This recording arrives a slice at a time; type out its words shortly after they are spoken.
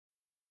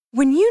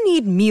When you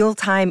need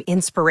mealtime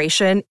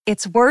inspiration,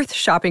 it's worth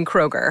shopping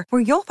Kroger,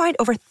 where you'll find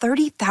over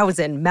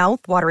 30,000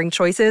 mouth-watering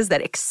choices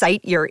that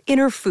excite your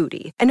inner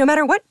foodie. And no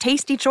matter what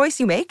tasty choice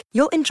you make,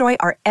 you'll enjoy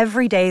our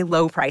everyday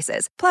low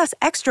prices, plus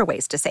extra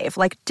ways to save,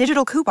 like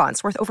digital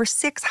coupons worth over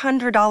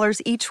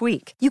 $600 each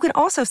week. You can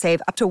also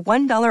save up to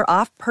 $1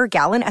 off per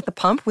gallon at the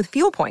pump with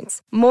fuel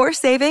points. More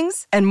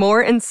savings and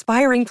more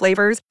inspiring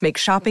flavors make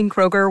shopping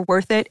Kroger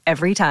worth it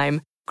every time.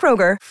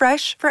 Kroger,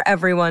 fresh for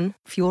everyone.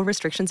 Fuel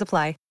restrictions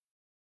apply.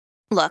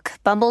 Look,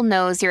 Bumble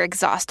knows you're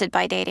exhausted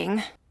by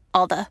dating.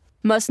 All the,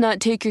 must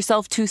not take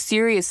yourself too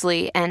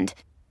seriously, and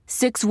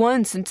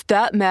 6'1" since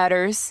that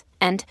matters,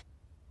 and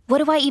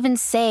what do I even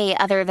say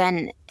other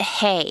than,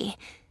 hey?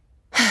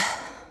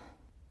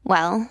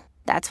 Well,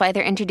 that's why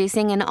they're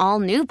introducing an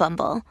all-new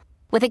Bumble,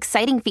 with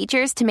exciting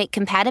features to make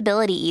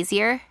compatibility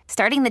easier,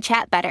 starting the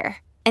chat better,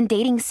 and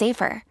dating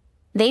safer.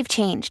 They've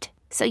changed,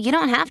 so you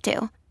don't have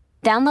to.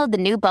 Download the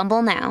new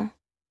Bumble now.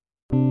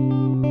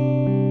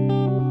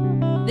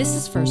 This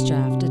is First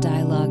Draft, a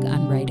dialogue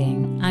on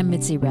writing. I'm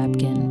Mitzi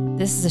Rabkin.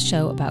 This is a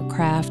show about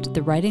craft,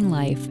 the writing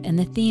life, and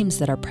the themes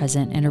that are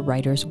present in a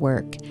writer's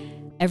work.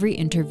 Every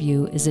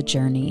interview is a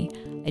journey.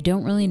 I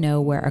don't really know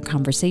where our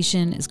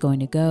conversation is going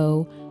to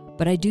go,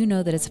 but I do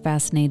know that it's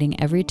fascinating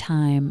every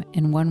time,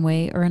 in one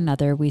way or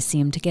another, we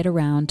seem to get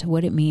around to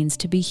what it means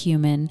to be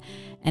human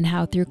and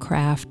how through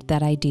craft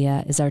that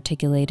idea is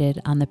articulated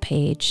on the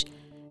page.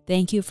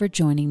 Thank you for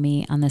joining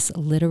me on this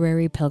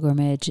literary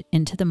pilgrimage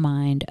into the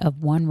mind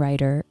of one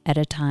writer at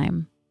a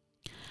time.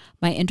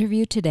 My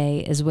interview today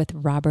is with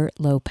Robert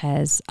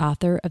Lopez,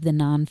 author of the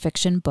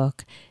nonfiction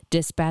book,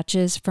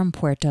 Dispatches from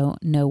Puerto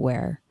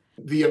Nowhere.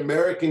 The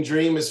American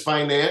dream is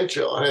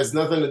financial. It has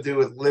nothing to do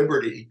with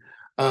liberty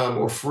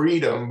or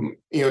freedom.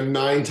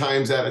 9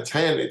 times out of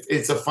 10,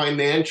 it's a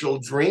financial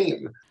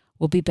dream.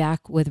 We'll be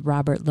back with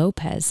Robert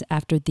Lopez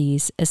after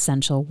these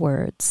essential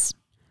words.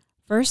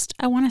 First,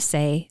 I want to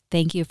say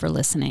thank you for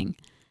listening.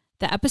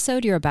 The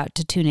episode you're about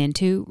to tune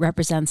into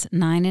represents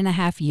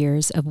 9.5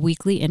 years of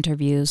weekly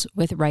interviews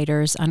with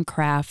writers on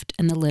craft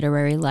and the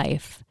literary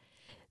life.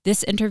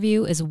 This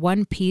interview is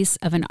one piece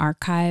of an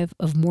archive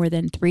of more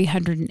than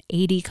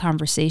 380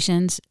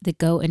 conversations that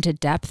go into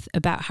depth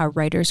about how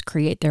writers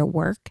create their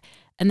work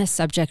and the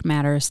subject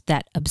matters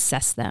that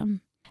obsess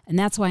them. And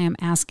that's why I'm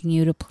asking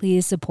you to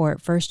please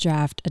support First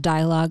Draft, a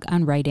dialogue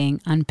on writing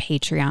on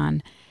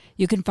Patreon.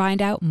 You can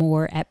find out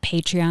more at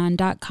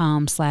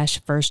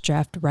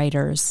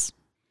patreon.com/firstdraftwriters.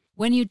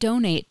 When you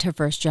donate to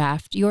First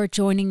Draft, you're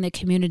joining the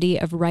community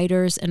of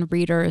writers and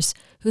readers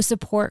who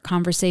support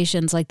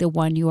conversations like the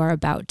one you are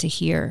about to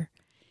hear.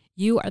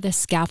 You are the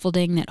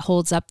scaffolding that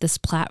holds up this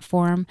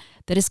platform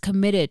that is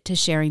committed to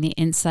sharing the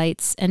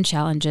insights and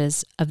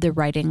challenges of the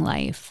writing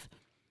life.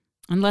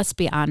 And let's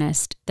be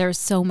honest, there's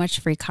so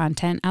much free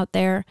content out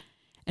there.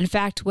 In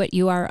fact, what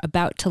you are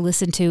about to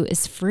listen to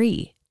is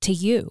free to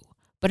you.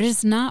 But it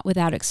is not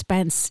without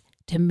expense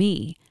to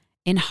me,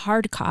 in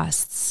hard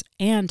costs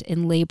and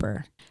in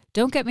labor.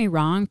 Don't get me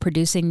wrong,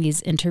 producing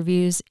these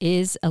interviews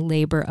is a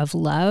labor of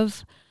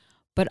love,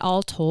 but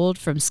all told,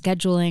 from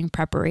scheduling,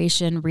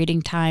 preparation,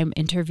 reading time,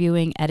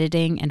 interviewing,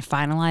 editing, and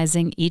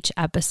finalizing each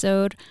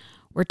episode,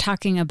 we're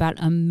talking about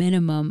a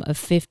minimum of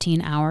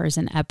 15 hours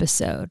an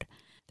episode.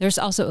 There's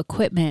also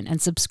equipment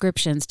and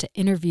subscriptions to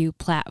interview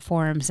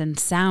platforms and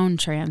sound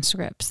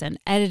transcripts and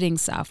editing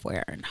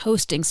software and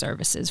hosting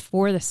services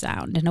for the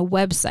sound and a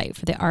website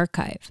for the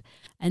archive.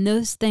 And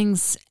those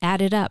things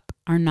added up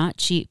are not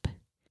cheap.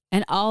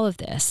 And all of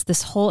this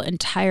whole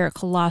entire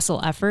colossal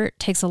effort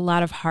takes a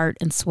lot of heart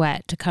and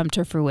sweat to come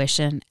to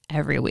fruition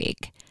every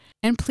week.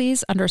 And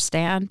please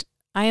understand,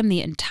 I am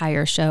the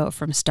entire show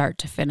from start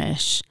to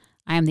finish.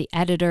 I am the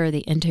editor,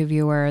 the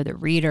interviewer, the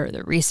reader,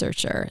 the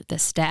researcher, the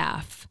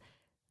staff.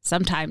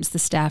 Sometimes the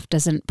staff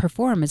doesn't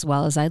perform as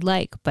well as I'd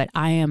like, but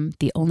I am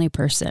the only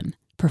person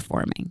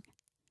performing.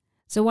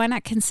 So why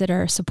not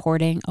consider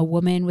supporting a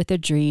woman with a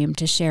dream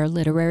to share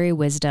literary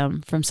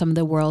wisdom from some of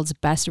the world's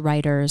best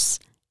writers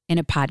in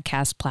a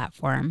podcast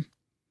platform?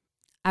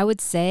 I would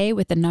say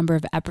with the number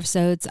of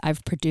episodes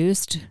I've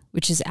produced,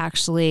 which is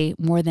actually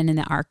more than in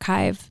the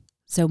archive,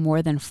 so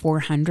more than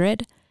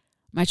 400,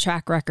 my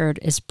track record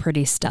is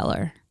pretty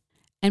stellar.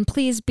 And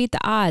please beat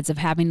the odds of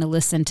having to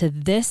listen to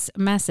this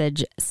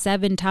message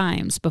 7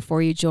 times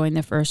before you join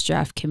the First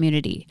Draft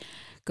community.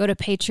 Go to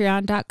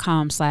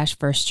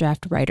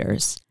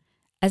patreon.com/firstdraftwriters.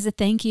 As a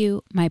thank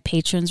you, my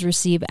patrons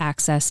receive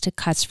access to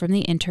cuts from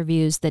the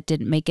interviews that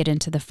didn't make it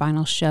into the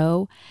final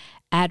show,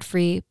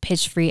 ad-free,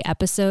 pitch-free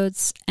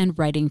episodes, and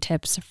writing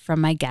tips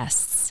from my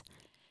guests.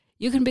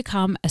 You can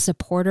become a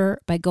supporter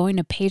by going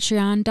to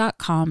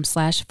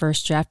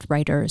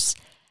patreon.com/firstdraftwriters.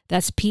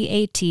 That's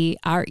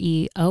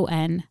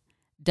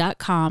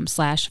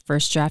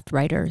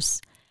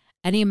patreon.com/firstdraftwriters.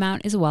 Any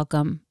amount is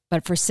welcome,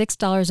 but for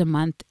 $6 a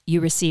month, you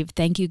receive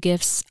thank you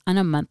gifts on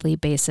a monthly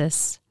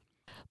basis.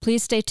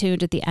 Please stay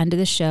tuned. At the end of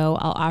the show,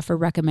 I'll offer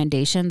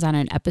recommendations on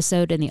an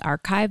episode in the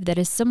archive that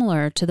is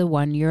similar to the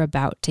one you're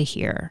about to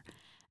hear.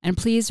 And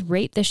please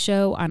rate the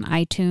show on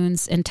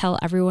iTunes and tell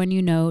everyone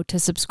you know to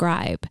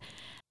subscribe.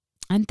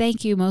 And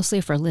thank you mostly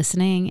for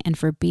listening and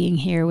for being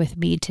here with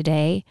me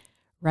today,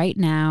 right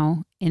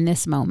now, in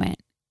this moment,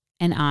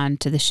 and on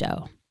to the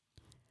show.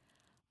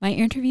 My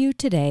interview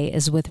today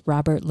is with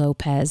Robert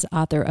Lopez,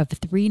 author of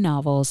 3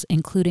 novels,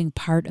 including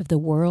Part of the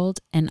World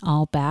and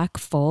All Back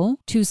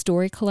Full, 2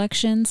 story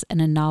collections, and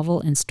a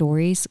novel and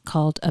stories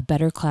called A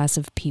Better Class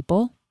of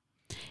People.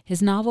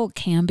 His novel,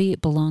 Cambi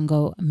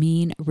Belongo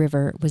Mean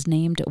River, was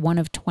named one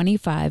of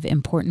 25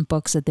 important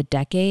books of the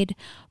decade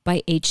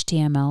by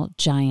HTML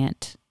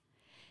Giant.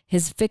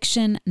 His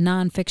fiction,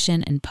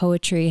 nonfiction, and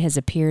poetry has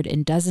appeared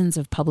in dozens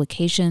of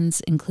publications,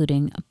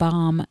 including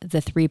Bomb, The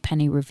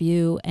Threepenny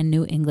Review, and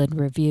New England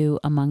Review,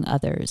 among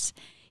others.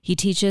 He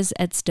teaches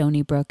at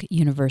Stony Brook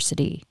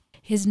University.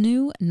 His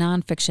new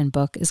nonfiction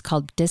book is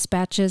called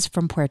Dispatches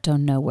from Puerto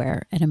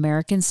Nowhere, an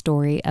American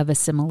story of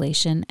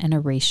assimilation and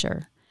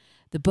erasure.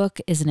 The book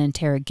is an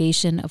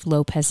interrogation of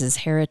Lopez's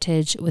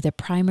heritage with a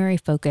primary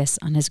focus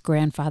on his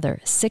grandfather,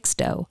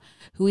 Sixto,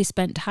 who he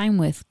spent time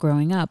with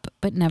growing up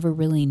but never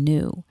really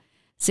knew.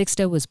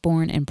 Sixto was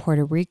born in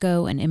Puerto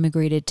Rico and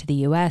immigrated to the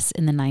U.S.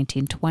 in the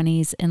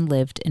 1920s and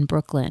lived in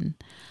Brooklyn.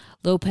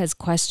 Lopez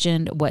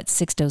questioned what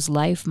Sixto's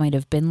life might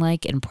have been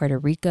like in Puerto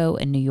Rico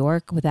and New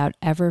York without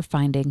ever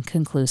finding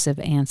conclusive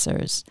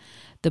answers.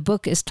 The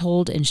book is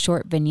told in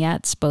short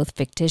vignettes, both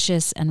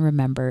fictitious and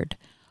remembered.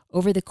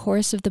 Over the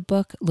course of the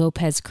book,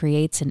 Lopez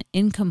creates an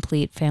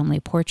incomplete family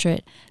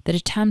portrait that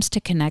attempts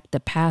to connect the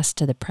past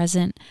to the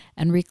present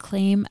and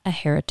reclaim a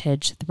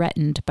heritage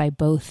threatened by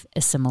both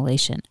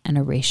assimilation and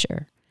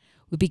erasure.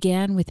 We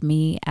began with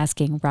me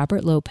asking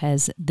Robert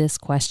Lopez this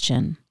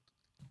question.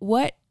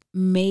 What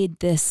made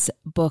this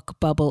book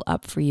bubble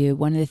up for you?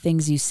 One of the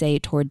things you say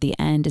toward the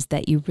end is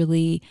that you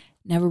really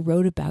never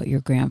wrote about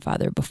your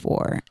grandfather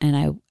before,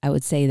 and I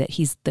would say that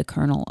he's the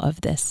kernel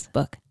of this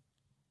book.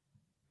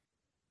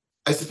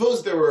 I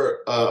suppose there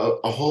were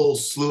a whole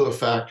slew of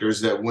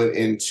factors that went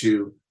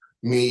into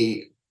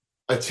me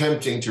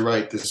attempting to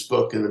write this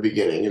book in the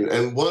beginning.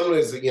 And one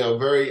was,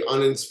 very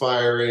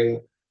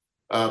uninspiring,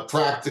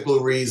 practical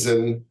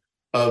reason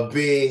of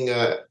being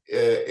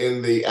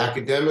in the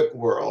academic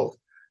world.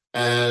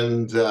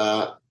 And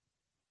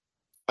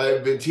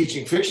I've been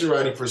teaching fiction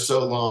writing for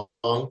so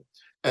long,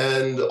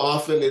 and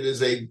often it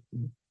is a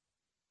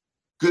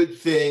good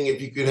thing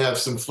if you can have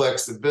some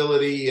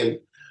flexibility. And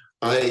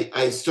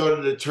I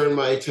started to turn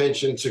my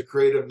attention to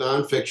creative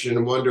nonfiction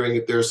and wondering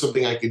if there was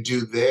something I could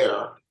do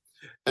there.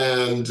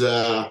 And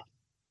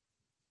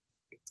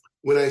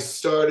when I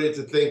started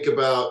to think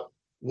about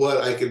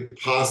what I could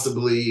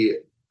possibly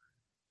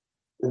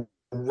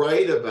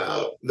write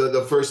about,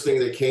 the first thing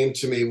that came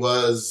to me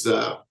was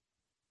the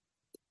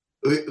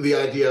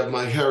idea of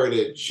my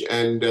heritage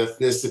and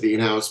ethnicity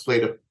and how it's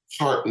played a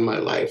part in my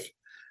life.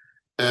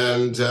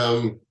 And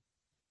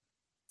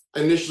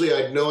initially,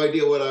 I had no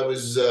idea what I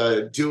was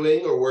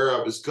doing or where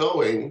I was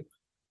going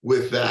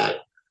with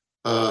that.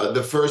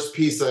 The first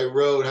piece I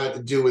wrote had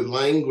to do with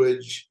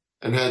language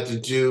and had to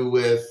do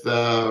with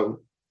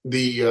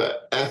the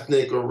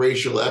ethnic or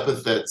racial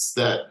epithets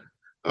that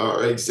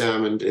are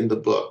examined in the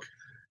book.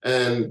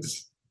 And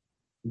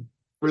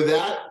for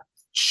that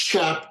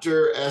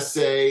chapter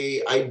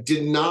essay, I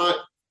did not,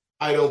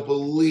 I don't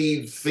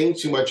believe, think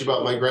too much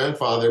about my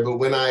grandfather. But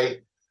when I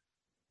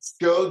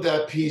showed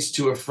that piece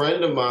to a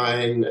friend of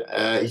mine,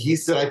 he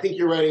said, I think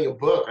you're writing a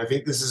book. I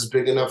think this is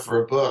big enough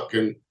for a book.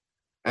 And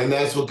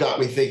that's what got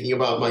me thinking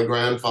about my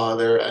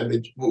grandfather,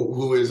 and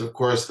who is, of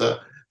course, the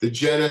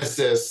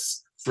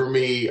genesis for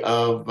me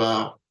of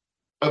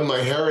my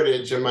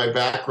heritage and my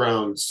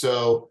background.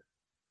 So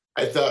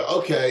I thought,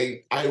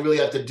 okay, I really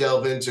have to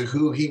delve into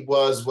who he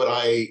was, what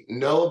I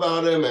know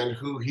about him, and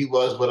who he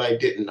was, what I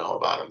didn't know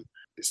about him.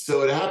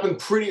 So it happened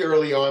pretty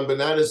early on, but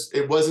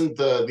it wasn't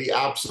the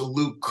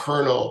absolute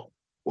kernel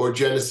or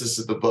genesis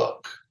of the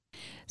book.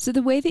 So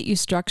the way that you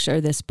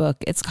structure this book,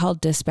 it's called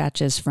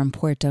Dispatches from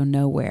Puerto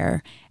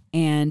Nowhere,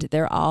 and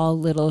they're all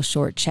little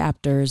short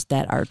chapters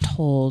that are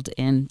told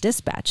in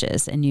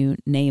dispatches, and you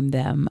name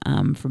them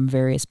from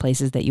various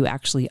places that you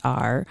actually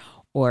are,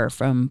 or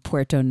from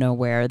Puerto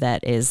Nowhere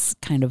that is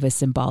kind of a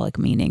symbolic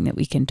meaning that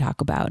we can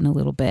talk about in a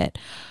little bit.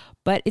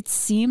 But it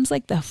seems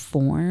like the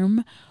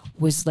form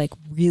was like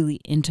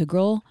really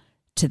integral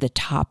to the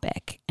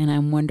topic. And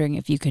I'm wondering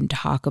if you can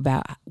talk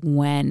about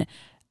when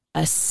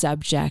a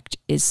subject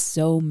is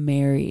so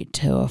married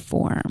to a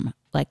form.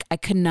 Like, I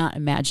could not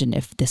imagine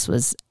if this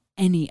was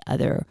any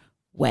other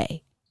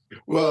way.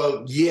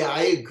 Well, yeah,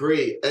 I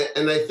agree.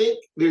 And I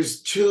think there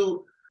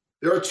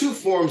are two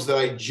forms that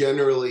I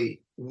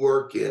generally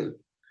work in.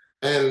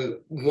 And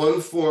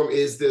one form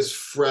is this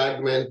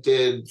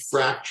fragmented,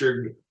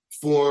 fractured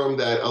form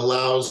that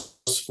allows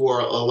for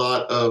a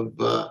lot of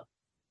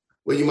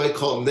what you might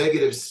call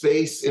negative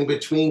space in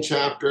between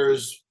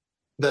chapters,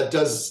 that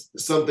does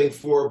something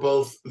for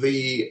both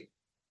the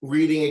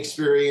reading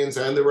experience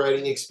and the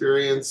writing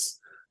experience.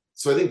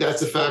 So I think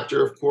that's a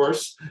factor, of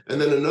course.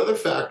 And then another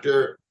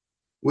factor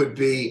would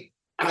be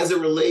as it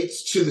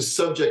relates to the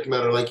subject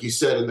matter, like you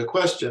said in the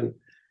question.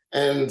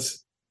 And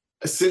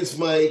since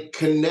my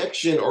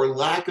connection or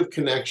lack of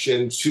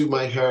connection to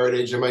my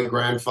heritage and my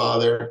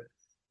grandfather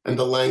and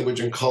the language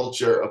and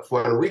culture of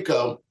Puerto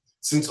Rico,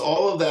 since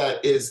all of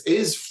that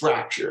is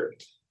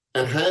fractured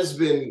and has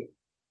been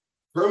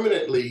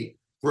permanently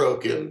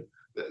broken,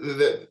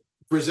 that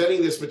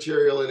presenting this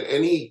material in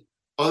any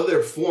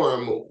other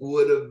form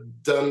would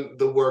have done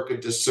the work a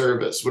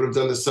disservice, would have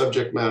done the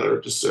subject matter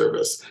a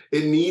disservice.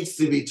 It needs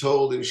to be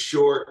told in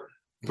short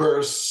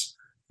bursts,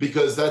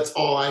 because that's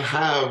all I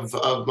have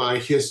of my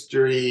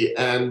history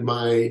and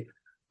my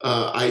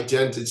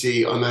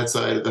identity on that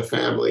side of the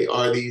family,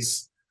 are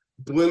these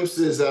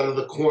glimpses out of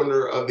the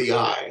corner of the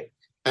eye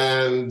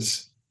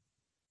and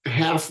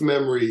half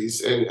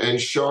memories and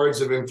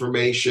shards of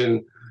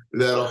information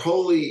that are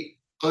wholly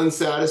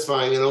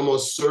unsatisfying and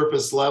almost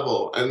surface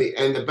level.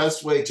 And the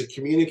best way to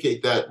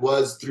communicate that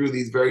was through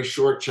these very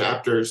short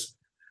chapters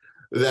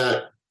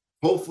that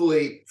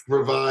hopefully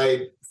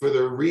provide for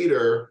the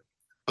reader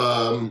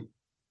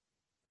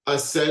a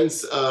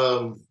sense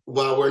of,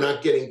 while we're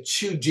not getting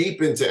too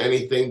deep into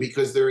anything,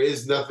 because there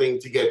is nothing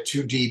to get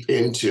too deep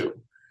into.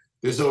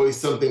 There's always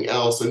something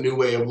else, a new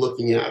way of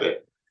looking at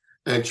it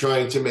and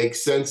trying to make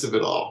sense of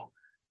it all.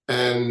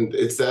 And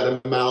it's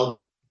that amount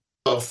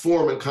of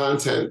form and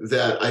content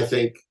that I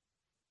think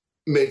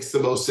makes the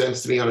most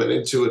sense to me on an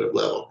intuitive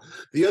level.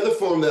 The other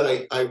form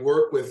that I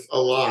work with a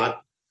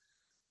lot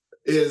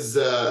is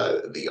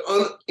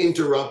the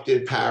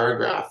uninterrupted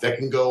paragraph that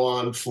can go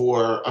on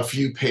for a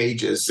few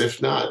pages,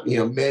 if not,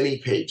 many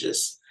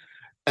pages.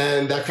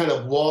 And that kind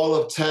of wall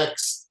of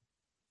text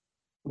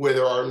where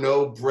there are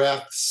no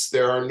breaths,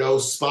 there are no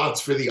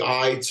spots for the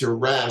eye to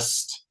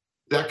rest.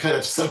 That kind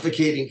of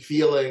suffocating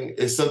feeling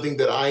is something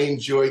that I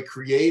enjoy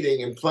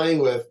creating and playing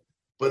with,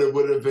 but it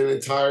would have been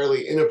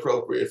entirely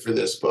inappropriate for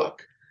this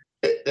book.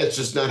 That's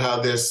just not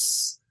how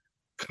this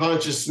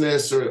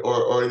consciousness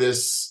or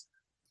this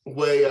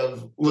way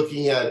of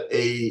looking at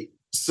a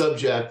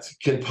subject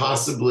can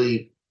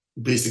possibly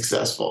be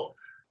successful.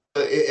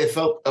 It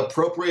felt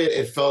appropriate,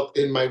 it felt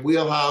in my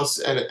wheelhouse,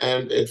 and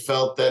it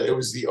felt that it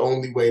was the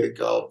only way to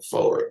go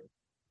forward.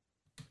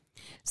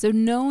 So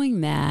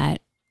knowing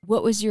that,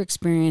 what was your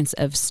experience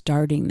of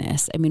starting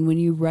this? I mean, when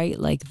you write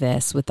like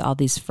this with all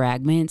these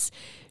fragments,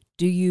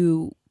 do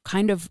you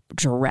kind of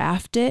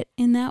draft it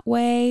in that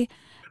way?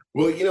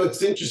 Well,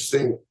 it's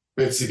interesting,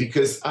 Mitzi,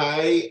 because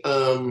I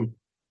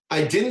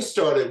didn't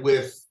start it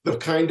with the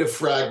kind of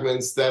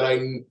fragments that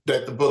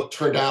the book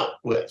turned out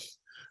with.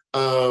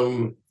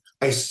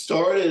 I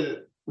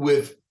started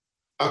with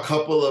a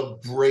couple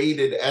of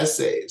braided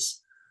essays.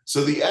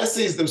 So the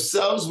essays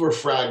themselves were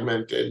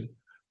fragmented,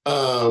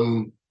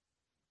 and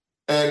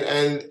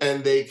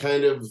they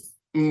kind of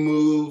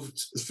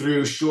moved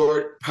through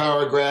short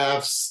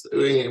paragraphs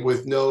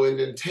with no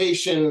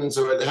indentations,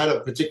 or it had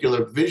a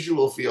particular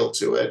visual feel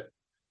to it.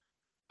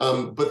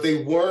 But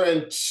they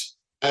weren't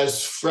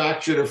as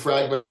fractured or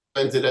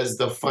fragmented as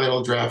the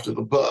final draft of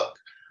the book.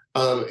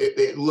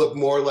 It looked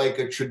more like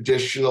a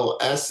traditional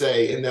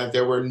essay in that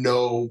there were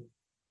no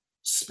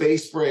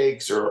space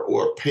breaks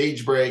or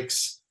page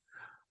breaks.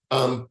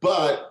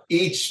 But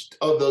each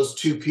of those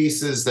two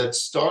pieces that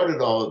started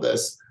all of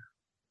this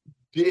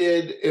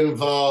did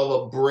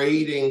involve a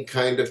braiding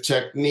kind of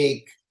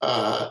technique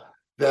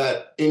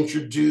that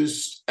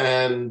introduced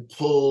and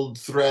pulled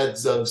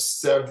threads of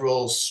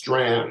several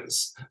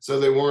strands. So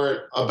they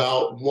weren't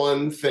about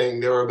one thing,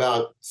 they were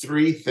about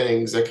three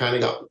things that kind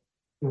of got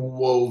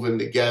woven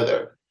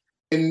together.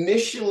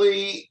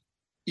 Initially,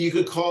 you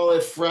could call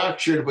it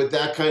fractured, but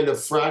that kind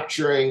of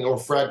fracturing or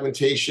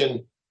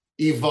fragmentation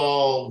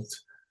evolved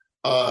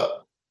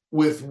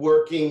with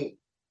working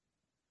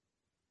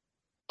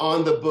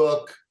on the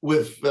book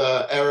with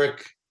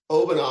Eric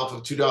Obanoff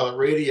of $2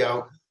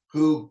 Radio,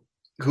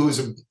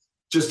 who's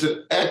just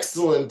an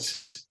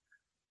excellent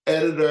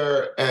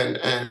editor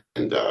and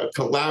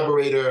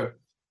collaborator.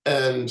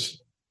 And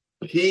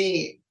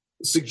he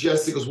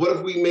suggested, goes, what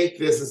if we make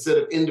this, instead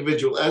of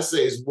individual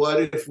essays,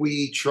 what if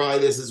we try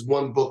this as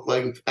one book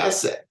length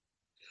essay?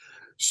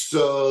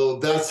 So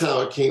that's how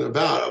it came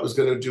about. I was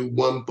going to do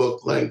one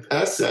book length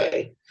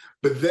essay.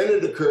 But then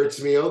it occurred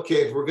to me,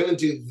 okay, if we're going to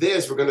do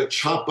this, we're going to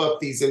chop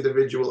up these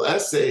individual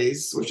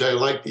essays, which I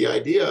like the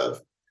idea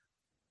of.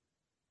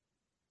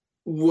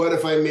 What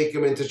if I make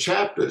them into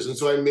chapters? And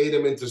so I made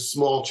them into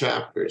small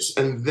chapters.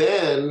 And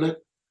then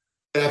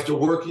after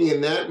working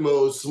in that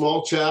mode,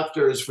 small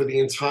chapters for the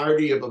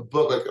entirety of a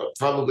book, like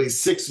probably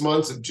 6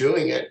 months of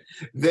doing it.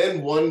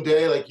 Then one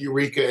day, like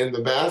Eureka in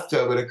the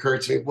bathtub, it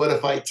occurred to me, what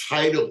if I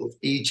titled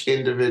each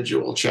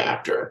individual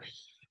chapter?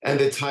 And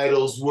the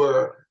titles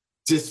were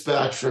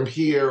Dispatch from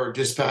Here or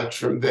Dispatch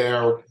from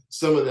There.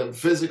 Some of them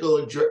physical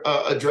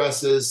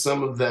addresses,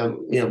 some of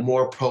them,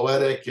 more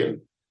poetic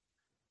and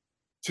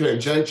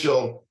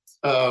tangential.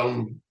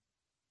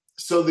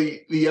 So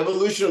the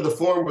evolution of the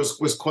form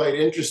was quite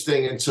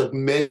interesting and took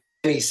many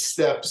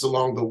steps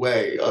along the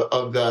way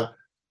of the,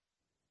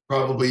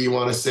 probably you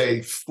want to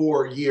say,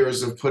 4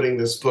 years of putting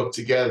this book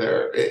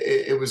together.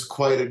 It was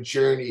quite a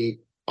journey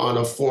on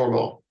a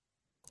formal.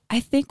 I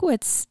think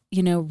what's,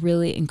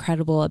 really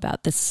incredible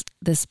about this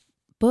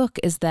book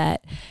is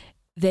that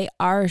they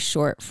are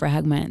short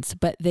fragments,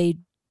 but they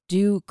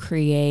do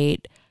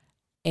create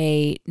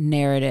a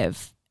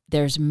narrative.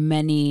 There's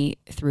many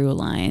through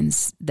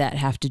lines that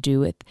have to do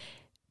with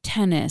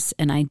tennis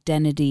and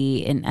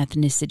identity and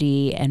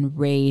ethnicity and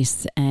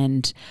race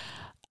and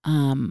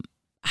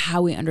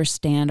how we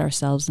understand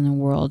ourselves in the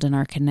world and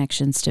our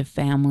connections to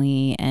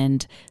family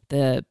and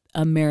the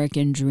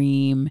American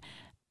dream.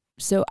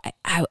 So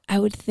I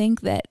would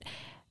think that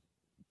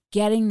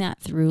getting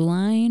that through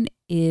line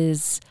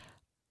is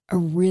a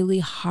really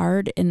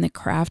hard in the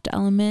craft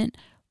element,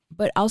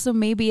 but also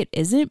maybe it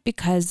isn't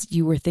because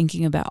you were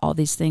thinking about all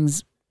these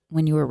things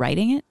when you were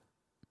writing it.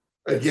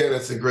 Again,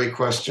 that's a great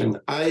question.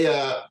 I'm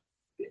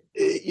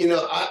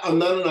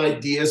not an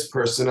ideas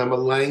person. I'm a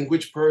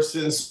language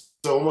person. So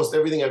almost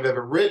everything I've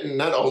ever written,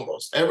 not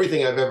almost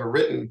everything I've ever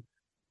written,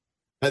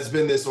 has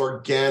been this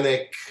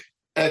organic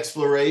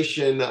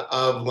exploration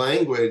of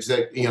language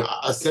that,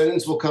 a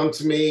sentence will come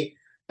to me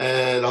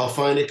and I'll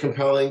find it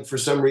compelling for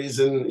some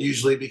reason,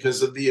 usually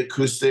because of the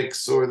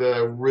acoustics or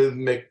the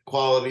rhythmic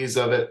qualities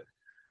of it.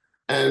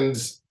 And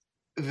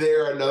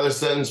there another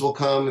sentence will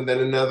come and then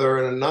another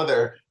and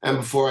another. And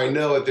before I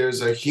know it,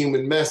 there's a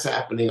human mess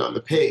happening on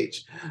the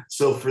page.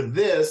 So for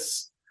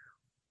this,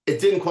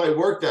 it didn't quite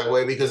work that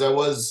way because I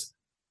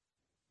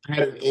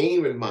had an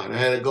aim in mind. I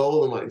had a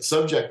goal in mind,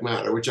 subject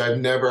matter, which I've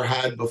never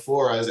had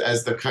before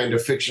as the kind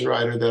of fiction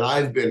writer that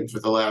I've been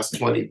for the last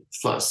 20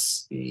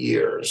 plus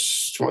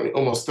years,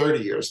 almost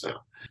 30 years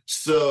now.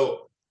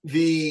 So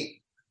the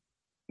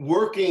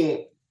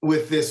working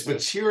with this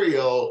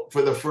material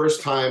for the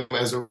first time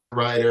as a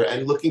writer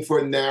and looking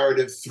for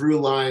narrative through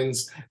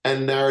lines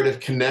and narrative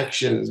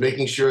connections,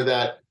 making sure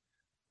that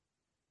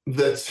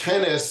the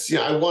tennis,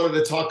 I wanted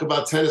to talk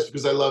about tennis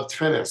because I love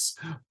tennis,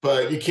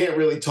 but you can't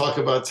really talk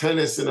about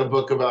tennis in a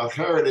book about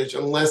heritage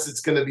unless it's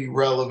going to be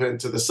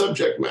relevant to the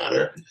subject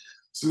matter.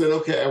 So then,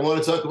 okay, I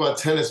want to talk about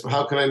tennis, but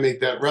how can I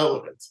make that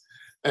relevant?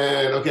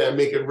 And okay, I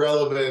make it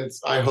relevant,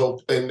 I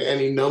hope, in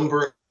any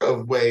number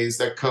of ways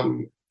that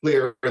come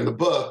clear in the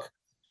book.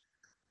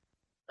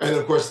 And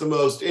of course, the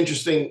most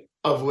interesting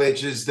of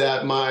which is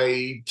that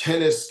my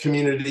tennis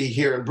community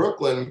here in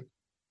Brooklyn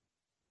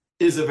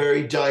is a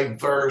very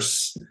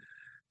diverse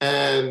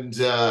and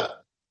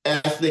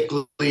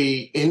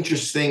ethnically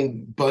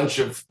interesting bunch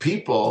of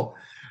people.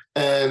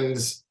 And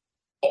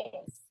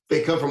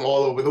they come from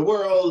all over the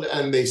world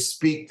and they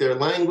speak their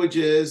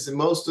languages, and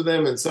most of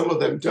them, and some of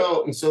them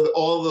don't. And so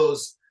all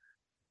those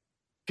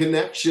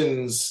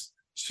connections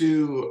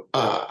to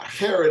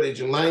heritage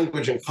and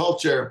language and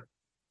culture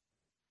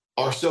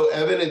are so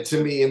evident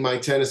to me in my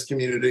tennis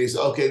communities.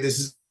 Okay, this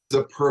is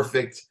a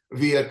perfect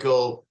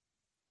vehicle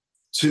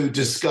to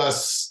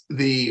discuss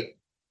the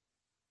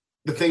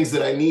things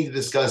that I need to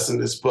discuss in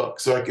this book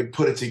so I could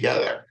put it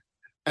together.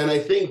 And I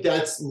think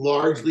that's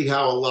largely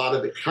how a lot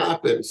of it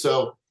happened.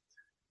 So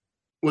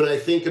when I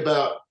think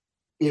about,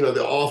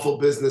 the awful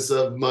business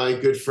of my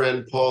good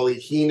friend Paulie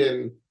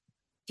Heenan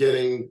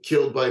getting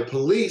killed by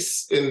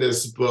police in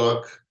this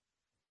book,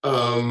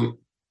 okay,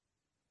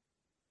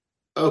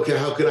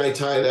 how can I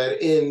tie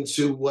that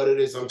into what it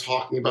is I'm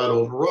talking about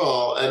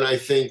overall? And I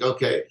think,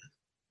 okay,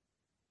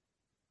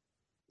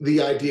 the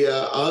idea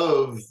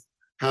of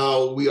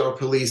how we are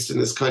policed in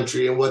this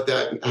country and what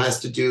that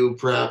has to do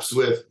perhaps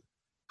with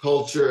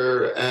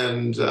culture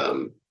and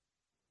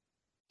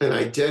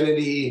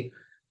identity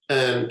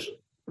and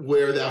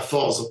where that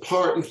falls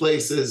apart in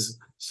places.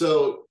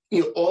 So,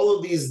 all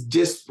of these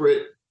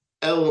disparate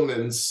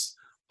elements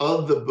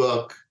of the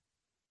book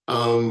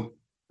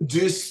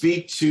do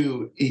speak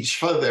to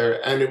each other.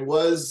 And it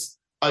was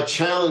a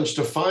challenge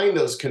to find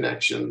those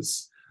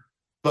connections,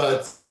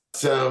 but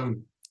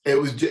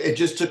it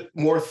just took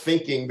more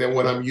thinking than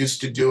what I'm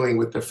used to doing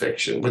with the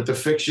fiction. With the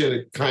fiction,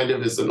 it kind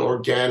of is an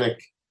organic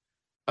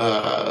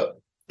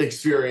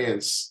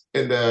experience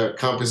in the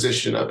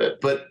composition of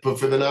it. But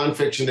for the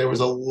nonfiction, there was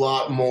a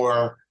lot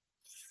more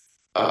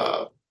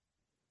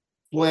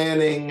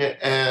planning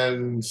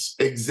and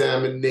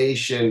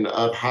examination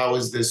of how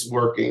is this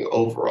working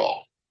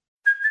overall.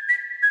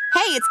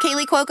 Hey, it's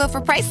Kaylee Cuoco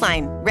for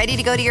Priceline. Ready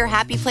to go to your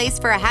happy place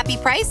for a happy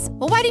price?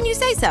 Well, why didn't you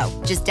say so?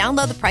 Just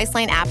download the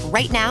Priceline app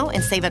right now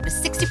and save up to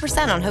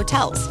 60% on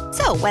hotels.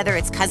 So whether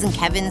it's Cousin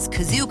Kevin's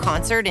Kazoo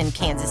Concert in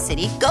Kansas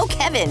City, go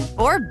Kevin,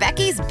 or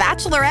Becky's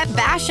Bachelorette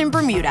Bash in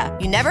Bermuda,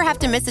 you never have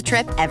to miss a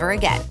trip ever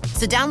again.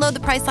 So download the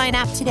Priceline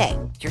app today.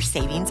 Your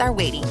savings are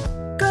waiting.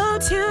 Go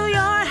to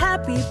your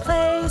happy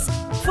place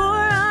for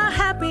a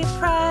happy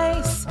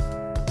price.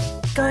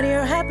 Go to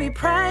your happy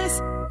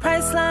price,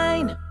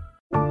 Priceline.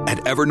 At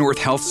Evernorth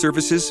Health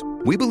Services,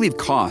 we believe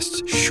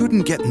costs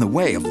shouldn't get in the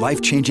way of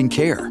life-changing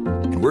care,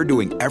 and we're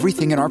doing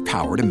everything in our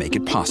power to make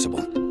it possible.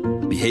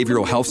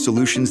 Behavioral health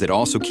solutions that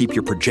also keep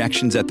your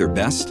projections at their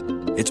best?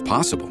 It's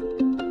possible.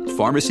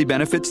 Pharmacy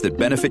benefits that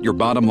benefit your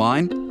bottom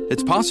line?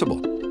 It's possible.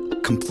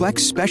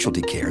 Complex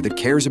specialty care that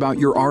cares about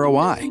your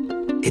ROI?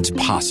 It's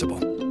possible.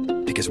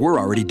 Because we're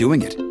already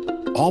doing it.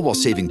 All while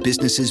saving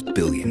businesses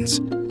billions.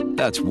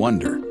 That's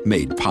Wonder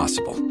made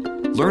possible.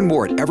 Learn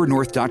more at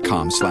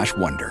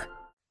evernorth.com/wonder.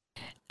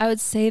 I would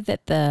say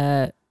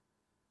that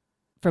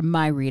from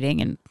my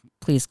reading, and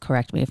please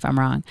correct me if I'm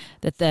wrong,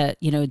 that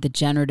the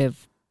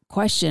generative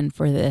question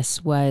for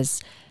this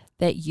was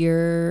that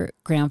your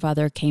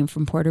grandfather came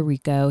from Puerto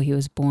Rico. He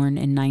was born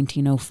in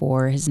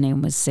 1904. His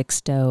name was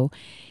Sixto.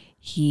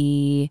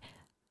 He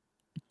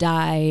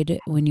died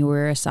when you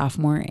were a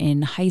sophomore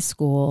in high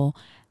school.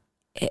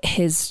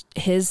 His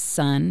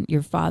son,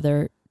 your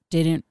father,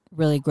 didn't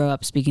really grow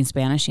up speaking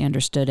Spanish. He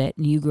understood it,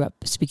 and you grew up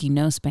speaking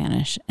no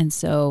Spanish. And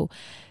so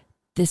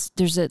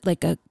there's a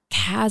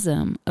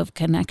chasm of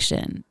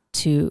connection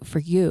for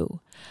you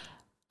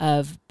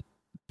of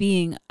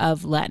being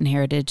of Latin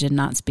heritage and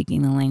not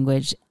speaking the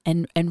language,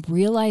 and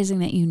realizing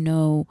that you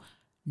know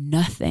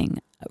nothing,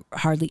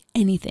 hardly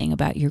anything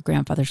about your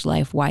grandfather's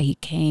life, why he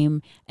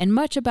came, and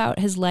much about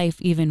his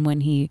life even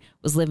when he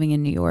was living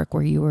in New York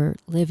where you were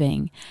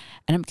living.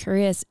 And I'm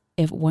curious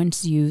if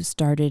once you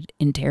started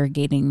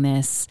interrogating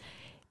this,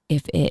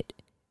 if it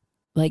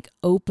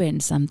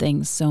opened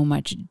something so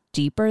much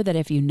deeper that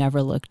if you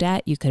never looked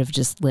at, you could have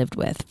just lived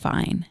with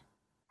fine.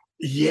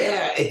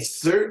 Yeah, it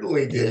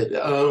certainly did.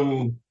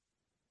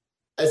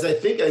 As I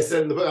think I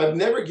said in the book, I've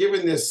never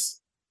given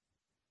this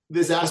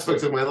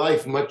aspect of my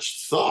life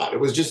much thought. It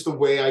was just the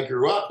way I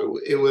grew up.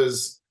 It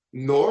was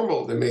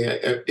normal to me.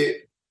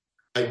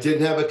 I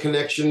didn't have a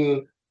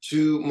connection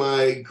to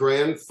my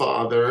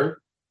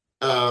grandfather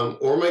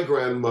or my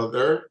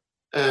grandmother.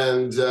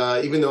 And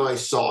even though I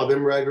saw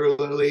them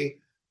regularly,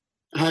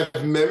 I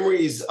have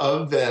memories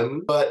of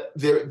them, but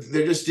there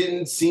just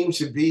didn't seem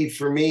to be,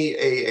 for me,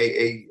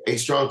 a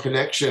strong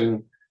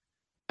connection.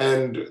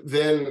 And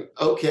then,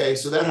 okay,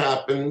 so that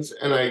happens,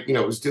 and I,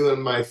 was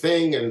doing my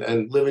thing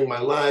and living my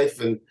life,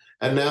 and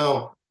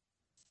now,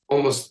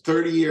 almost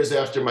 30 years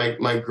after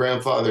my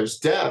grandfather's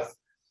death,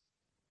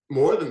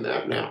 more than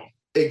that now,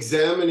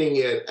 examining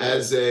it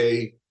as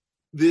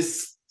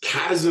this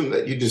chasm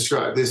that you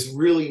described, this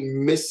really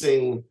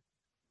missing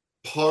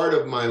part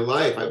of my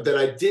life that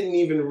I didn't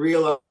even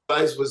realize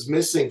was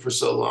missing for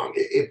so long.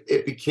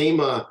 It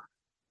became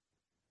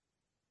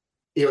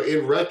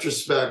in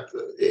retrospect,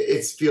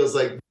 it feels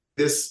like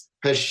this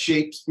has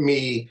shaped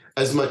me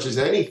as much as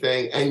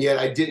anything, and yet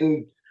I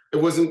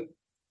wasn't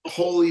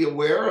wholly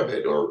aware of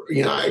it, or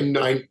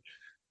I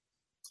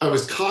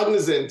was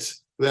cognizant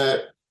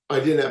that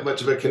I didn't have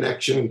much of a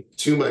connection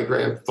to my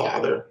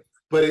grandfather,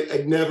 but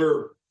it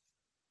never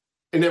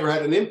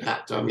had an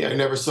impact on me. I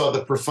never saw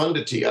the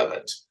profundity of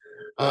it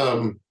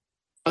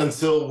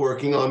until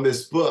working on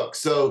this book.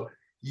 So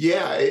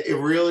yeah, it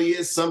really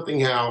is something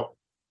how,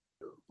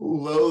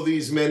 lo,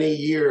 these many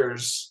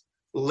years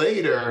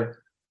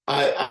later,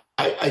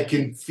 I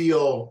can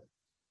feel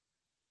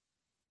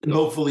and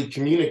hopefully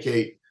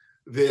communicate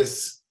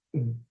this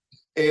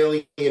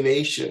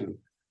alienation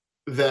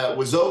that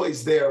was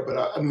always there,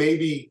 but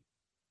maybe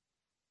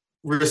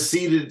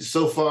receded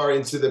so far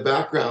into the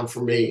background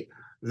for me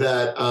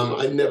that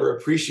I never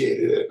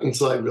appreciated it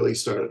until I really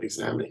started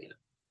examining it.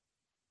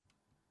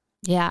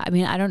 Yeah, I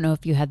mean, I don't know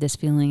if you had this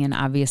feeling, and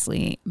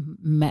obviously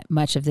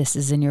much of this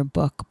is in your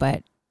book,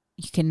 but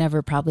you can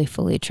never probably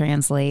fully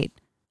translate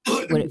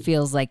what it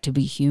feels like to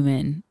be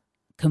human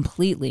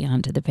completely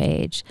onto the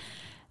page.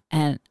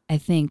 And I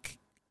think,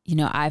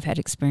 I've had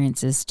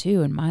experiences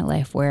too in my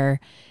life where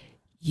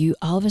you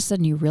all of a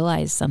sudden you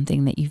realize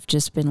something that you've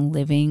just been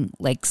living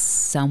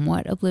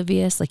somewhat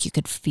oblivious, like you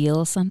could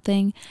feel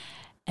something,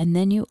 and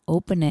then you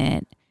open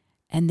it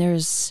and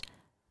there's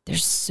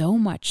so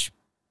much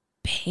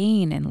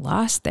pain and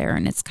loss there.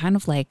 And it's kind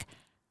of like,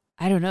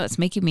 I don't know, it's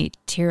making me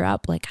tear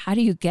up. Like, how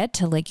do you get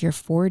to your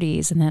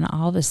 40s and then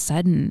all of a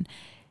sudden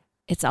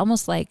it's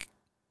almost like,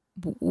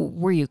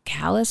 were you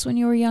callous when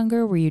you were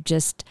younger? Were you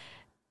just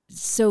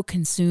so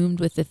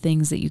consumed with the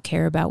things that you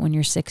care about when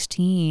you're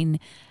 16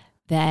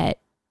 that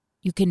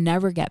you can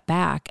never get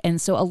back? And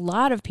so a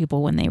lot of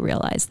people, when they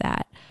realize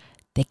that,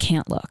 they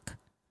can't look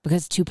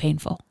because it's too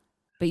painful.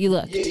 But you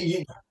looked.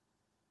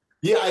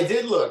 Yeah, I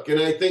did look. And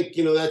I think,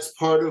 that's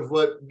part of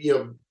what,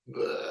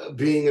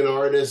 being an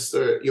artist,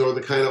 or,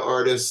 the kind of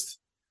artist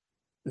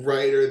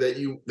writer that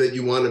you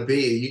want to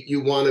be.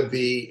 You want to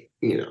be,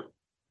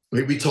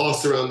 we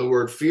toss around the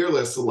word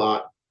fearless a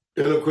lot.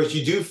 And of course,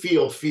 you do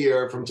feel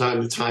fear from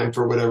time to time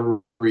for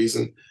whatever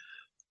reason.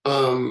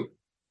 But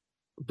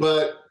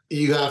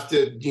you have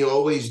to,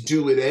 always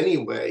do it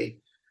anyway.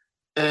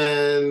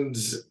 And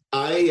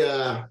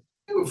I,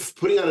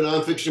 putting out a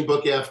nonfiction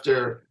book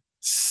after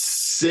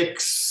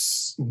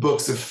 6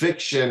 books of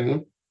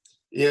fiction,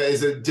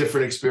 is a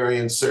different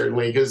experience,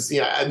 certainly. Because,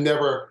 I've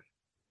never,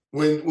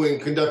 when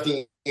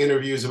conducting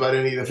interviews about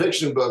any of the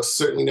fiction books,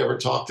 certainly never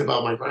talked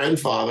about my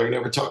grandfather,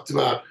 never talked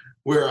about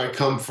where I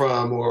come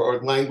from,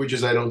 or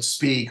languages I don't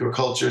speak, or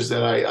cultures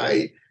that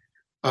I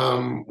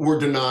were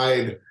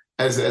denied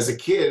as a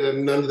kid.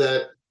 And none of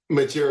that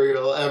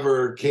material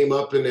ever came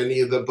up in any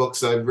of the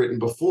books I've written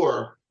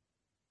before.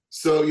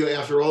 So,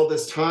 after all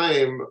this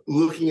time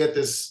looking at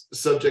this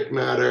subject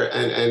matter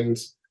and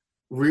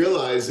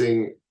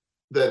realizing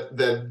that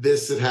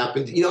this had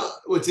happened,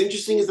 what's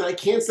interesting is that I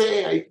can't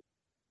say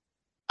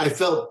I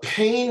felt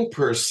pain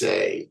per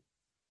se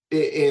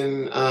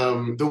in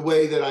the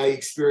way that I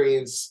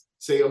experience,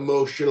 say,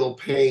 emotional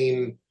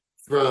pain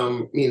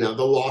from, the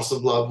loss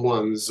of loved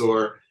ones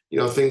or,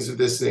 things of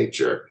this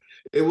nature.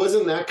 It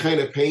wasn't that kind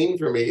of pain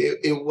for me.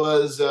 It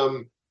was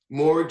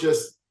more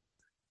just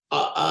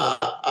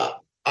a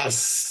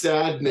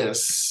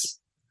sadness,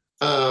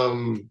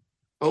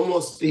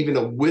 almost even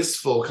a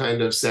wistful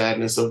kind of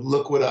sadness of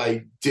look what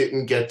I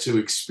didn't get to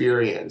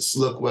experience.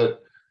 Look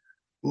what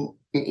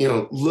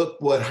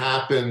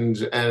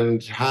happened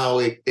and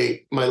how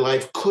my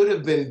life could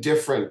have been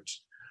different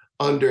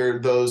under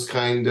those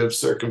kind of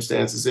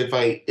circumstances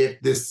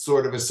if this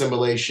sort of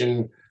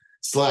assimilation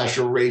 /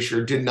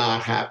 erasure did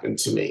not happen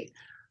to me.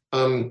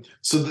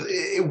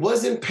 It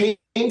wasn't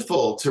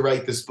painful to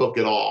write this book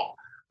at all.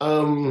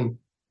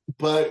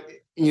 But,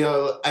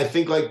 I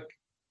think like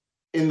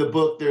in the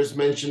book, there's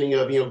mentioning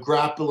of,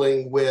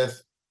 grappling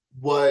with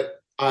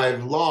what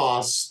I've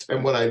lost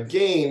and what I've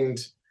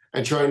gained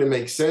and trying to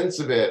make sense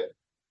of it.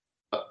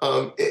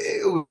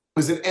 It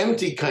was an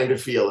empty kind of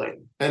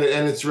feeling, and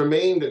it's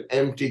remained an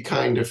empty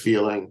kind of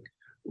feeling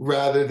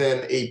rather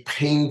than a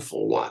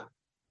painful one.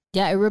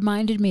 Yeah, it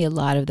reminded me a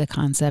lot of the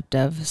concept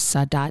of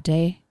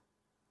saudade.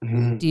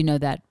 Mm-hmm. Do you know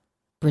that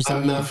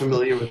Brazilian? I'm not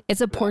familiar with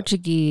It's a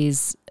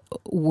Portuguese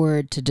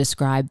word to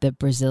describe the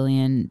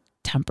Brazilian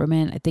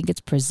temperament. I think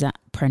it's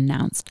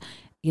pronounced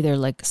either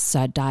like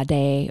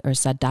saudade or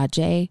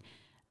saudade,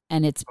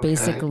 and it's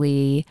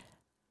basically...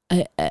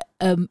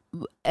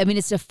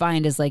 it's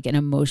defined as like an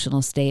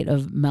emotional state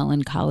of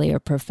melancholy or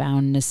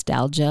profound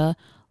nostalgia,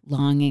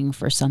 longing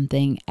for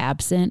something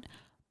absent,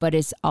 but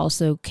it's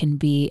also can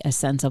be a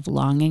sense of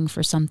longing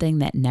for something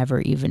that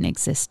never even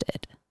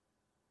existed.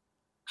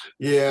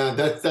 Yeah,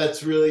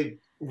 that's really,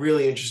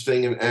 really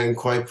interesting and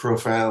quite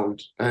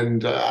profound.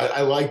 And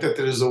I like that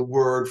there's a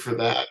word for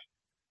that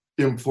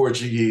in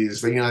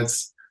Portuguese.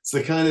 It's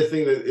the kind of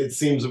thing that it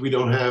seems that we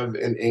don't have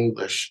in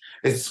English.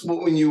 It's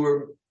when you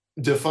were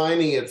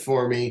defining it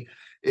for me,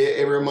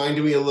 it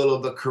reminded me a little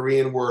of the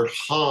Korean word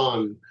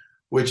han,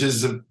 which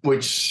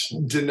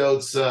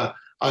denotes a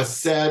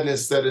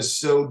sadness that is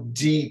so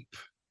deep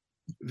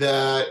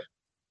that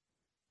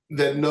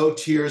no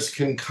tears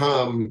can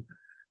come,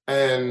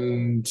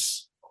 and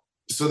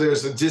so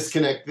there's a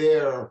disconnect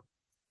there.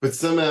 But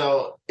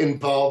somehow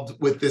involved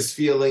with this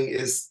feeling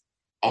is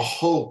a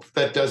hope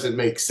that doesn't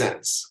make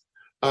sense,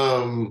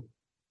 and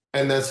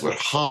that's what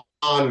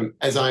han,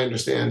 as I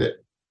understand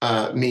it,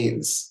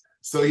 means.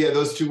 So yeah,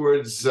 those two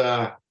words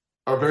are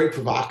very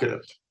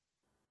provocative.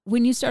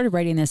 When you started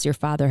writing this, your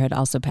father had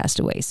also passed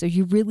away. So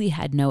you really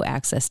had no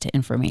access to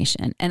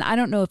information. And I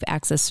don't know if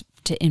access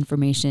to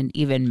information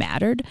even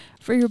mattered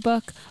for your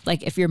book.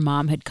 Like if your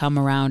mom had come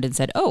around and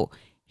said, oh,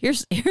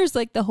 here's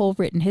like the whole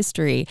written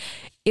history,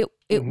 it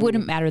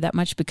wouldn't matter that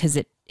much because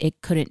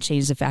it couldn't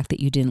change the fact that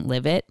you didn't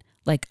live it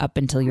like up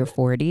until your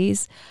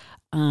 40s.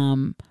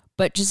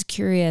 But just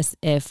curious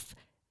if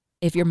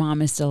your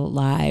mom is still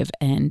alive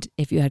and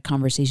if you had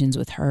conversations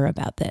with her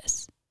about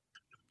this.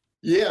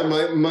 Yeah,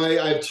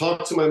 I've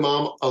talked to my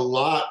mom a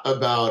lot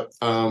about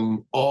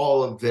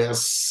all of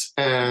this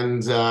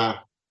and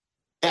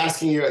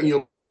asking her,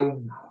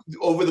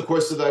 over the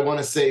course of, I want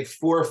to say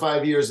 4 or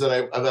 5 years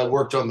that I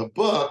worked on the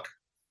book,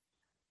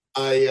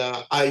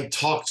 I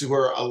talked to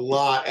her a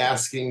lot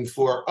asking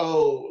for,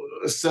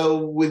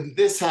 so when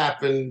this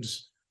happened,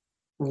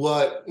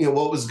 what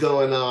was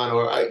going on,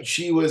 or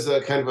she was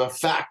a kind of a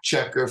fact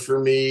checker for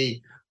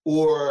me,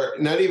 or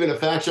not even a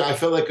fact checker. I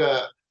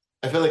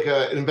felt like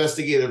an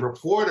investigative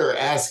reporter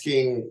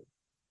asking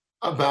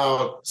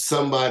about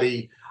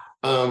somebody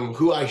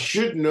who I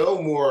should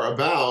know more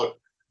about.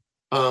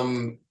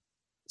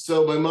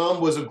 So my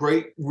mom was a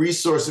great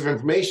resource of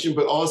information,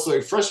 but also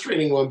a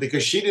frustrating one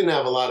because she didn't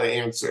have a lot of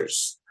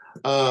answers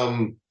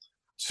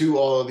to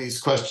all of these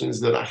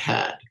questions that I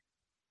had.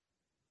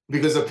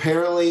 Because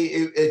apparently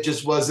it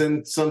just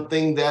wasn't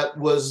something that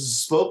was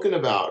spoken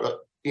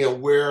about,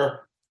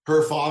 where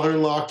her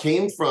father-in-law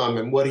came from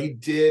and what he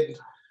did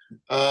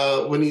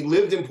when he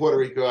lived in Puerto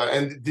Rico.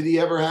 And did he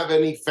ever have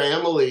any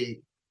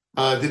family?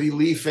 Did he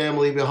leave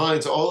family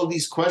behind? So all of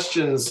these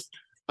questions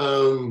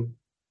went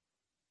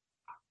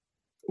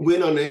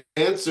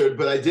unanswered,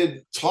 but I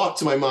did talk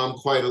to my mom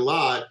quite a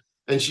lot,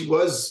 and she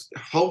was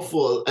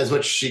helpful as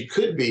much as she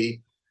could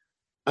be.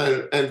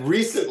 And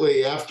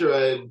recently, after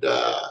I'd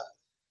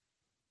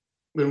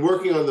been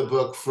working on the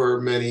book for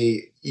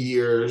many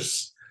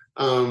years,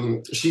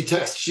 she's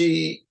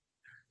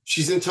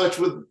in touch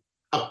with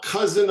a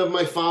cousin of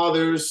my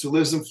father's who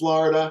lives in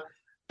Florida,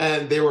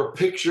 and there were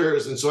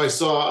pictures. And so I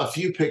saw a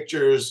few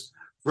pictures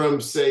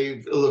from, say,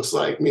 it looks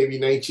like maybe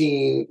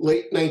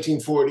late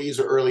 1940s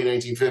or early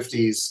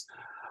 1950s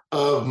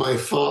of my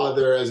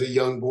father as a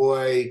young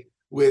boy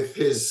with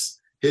his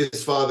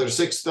father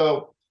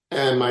Sixto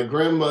and my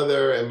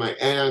grandmother and my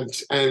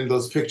aunt, and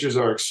those pictures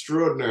are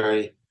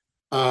extraordinary.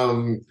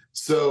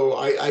 So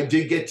I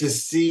did get to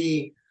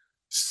see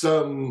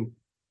some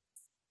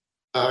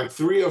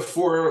 3 or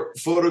 4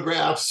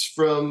 photographs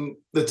from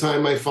the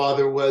time my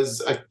father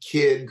was a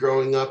kid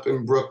growing up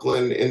in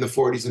Brooklyn in the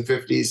 40s and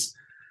 50s.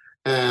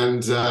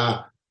 And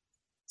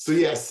so,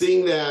 yeah,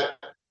 seeing that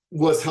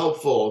was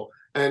helpful.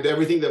 And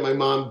everything that my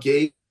mom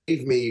gave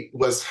me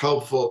was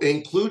helpful,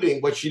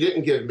 including what she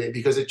didn't give me,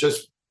 because it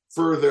just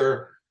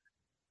further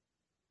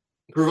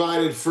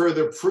provided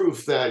further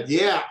proof that,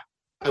 yeah,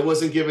 I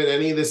wasn't given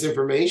any of this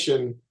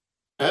information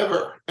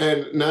ever.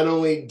 And not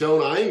only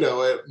don't I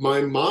know it,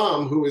 my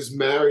mom, who was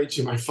married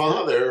to my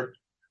father,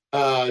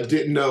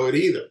 didn't know it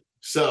either.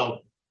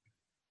 So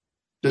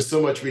there's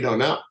so much we don't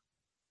know.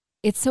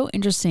 It's so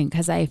interesting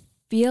because I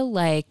feel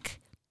like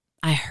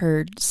I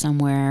heard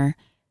somewhere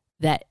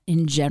that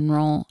in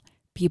general,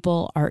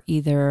 people are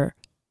either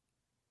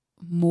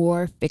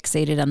more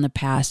fixated on the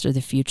past or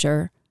the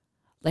future.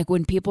 Like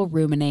when people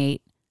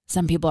ruminate,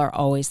 some people are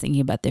always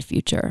thinking about the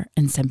future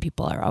and some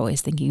people are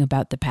always thinking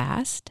about the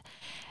past.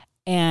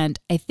 And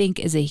I think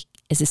as a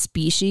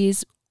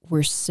species,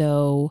 we're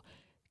so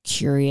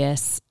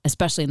curious,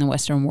 especially in the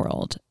Western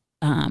world,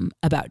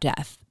 about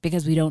death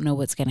because we don't know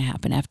what's going to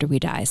happen after we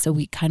die. So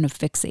we kind of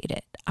fixate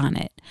it on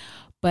it.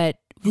 But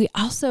we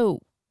also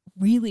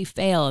really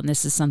fail, and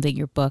this is something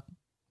your book,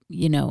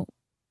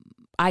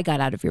 I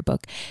got out of your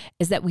book,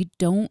 is that we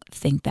don't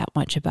think that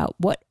much about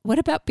what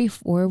about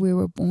before we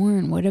were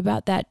born? What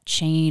about that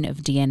chain of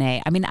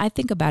DNA? I mean, I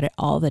think about it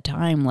all the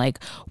time.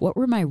 Like, what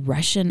were my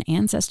Russian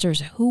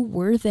ancestors? Who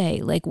were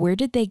they? Like, where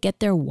did they get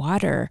their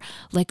water?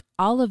 Like,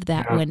 all of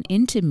that went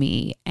into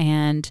me.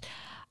 And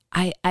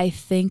I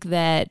think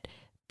that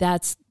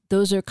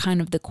those are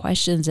kind of the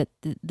questions that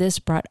this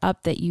brought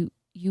up, that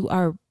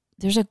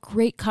there's a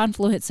great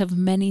confluence of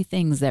many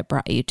things that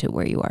brought you to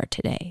where you are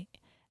today.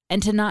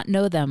 And to not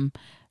know them,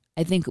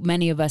 I think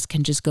many of us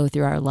can just go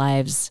through our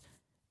lives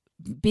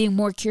being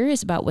more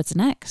curious about what's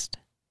next.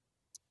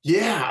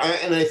 Yeah.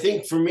 And I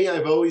think for me,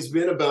 I've always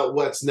been about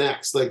what's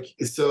next. Like,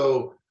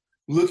 so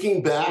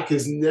looking back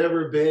has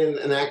never been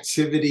an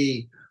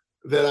activity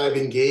that I've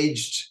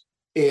engaged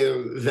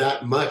in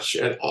that much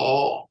at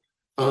all.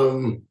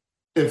 In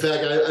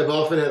fact, I've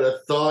often had a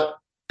thought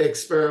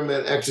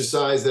experiment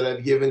exercise that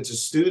I've given to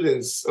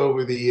students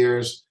over the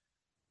years.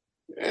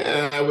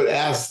 And I would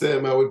ask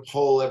them, I would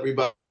poll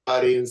everybody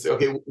and say,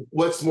 okay,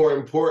 what's more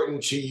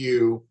important to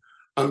you,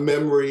 a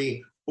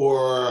memory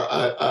or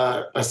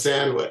a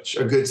sandwich,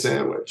 a good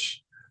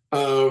sandwich?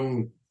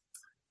 And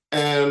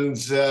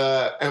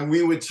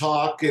we would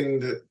talk,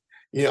 and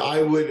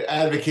I would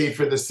advocate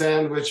for the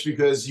sandwich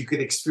because you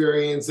could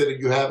experience it, and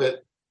you have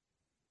it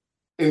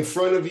in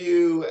front of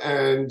you,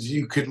 and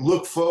you could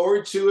look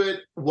forward to it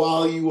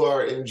while you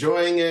are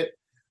enjoying it.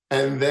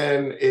 And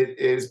then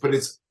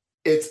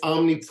it's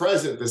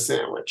omnipresent, the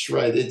sandwich,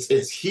 right?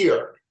 It's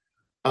here.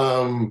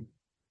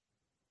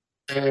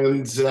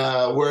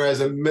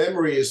 Whereas a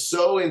memory is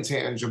so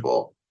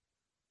intangible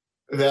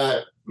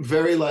that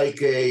very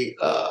like a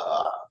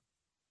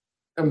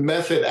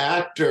method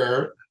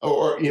actor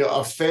or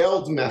a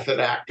failed method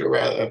actor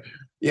rather,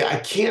 I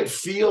can't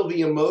feel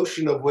the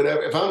emotion of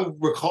whatever. If I'm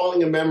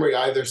recalling a memory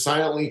either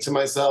silently to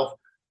myself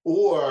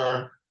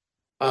or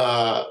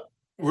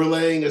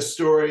relaying a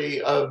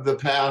story of the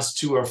past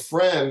to a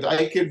friend,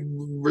 I could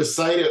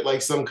recite it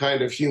like some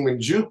kind of human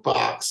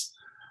jukebox,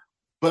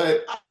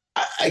 but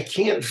I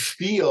can't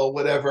feel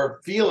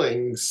whatever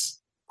feelings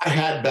I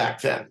had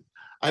back then.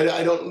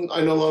 I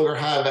no longer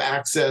have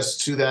access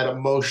to that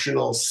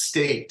emotional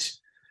state.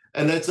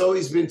 And that's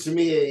always been to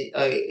me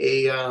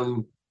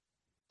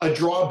a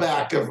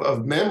drawback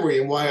of memory,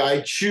 and why I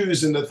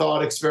choose in the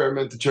thought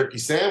experiment the turkey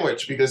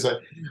sandwich, because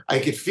I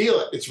could feel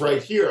it. It's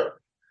right here.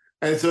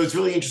 And so it's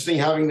really interesting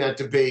having that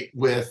debate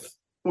with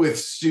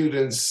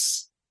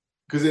students,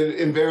 because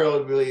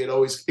invariably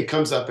it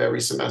comes up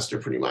every semester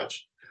pretty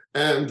much.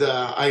 And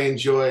I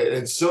enjoy it.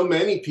 And so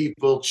many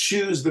people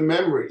choose the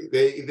memory.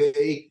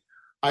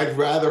 I'd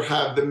rather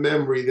have the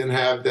memory than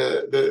have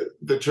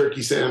the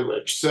turkey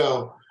sandwich.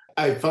 So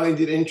I find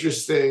it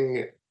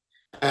interesting.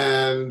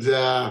 And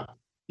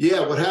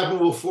what happened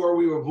before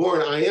we were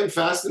born, I am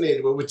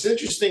fascinated. But what's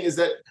interesting is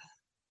that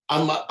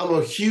I'm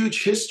a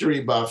huge history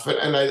buff,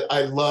 and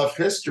I love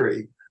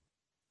history,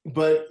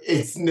 but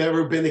it's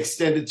never been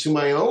extended to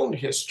my own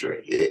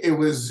history. It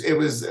was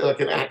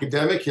like an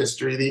academic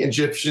history, the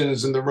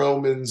Egyptians and the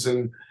Romans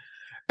and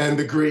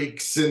the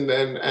Greeks and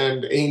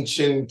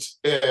ancient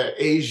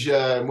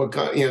Asia and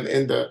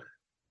and the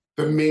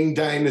Ming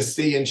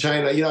Dynasty in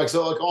China.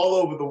 So like all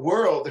over the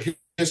world, the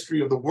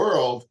history of the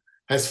world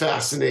has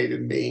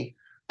fascinated me.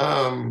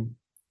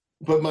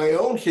 But my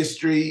own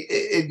history,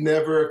 it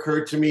never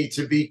occurred to me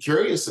to be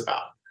curious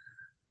about.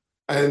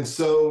 And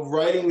so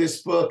writing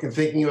this book and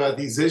thinking about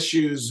these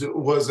issues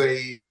was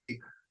a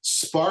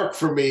spark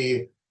for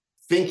me,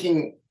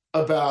 thinking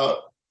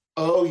about,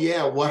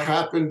 what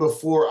happened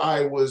before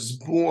I was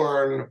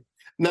born,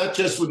 not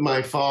just with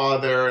my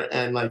father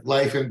and like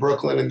life in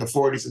Brooklyn in the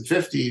 40s and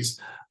 50s,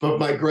 but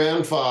my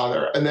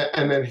grandfather and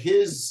then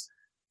his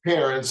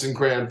parents and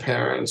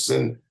grandparents,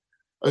 and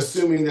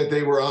assuming that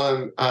they were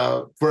on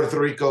Puerto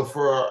Rico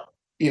for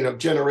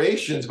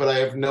generations, but I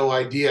have no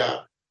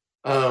idea.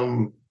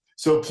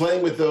 So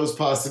playing with those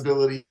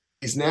possibilities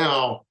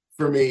now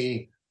for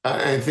me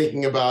and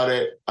thinking about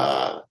it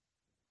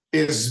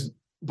is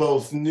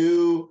both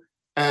new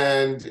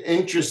and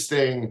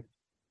interesting.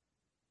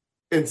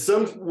 In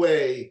some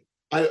way,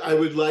 I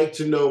would like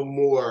to know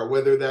more,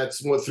 whether that's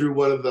through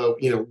one of the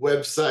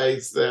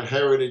websites, the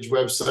heritage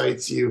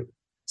websites. You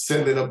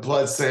send in a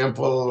blood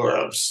sample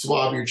or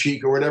swab your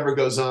cheek or whatever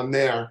goes on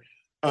there.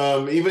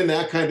 Even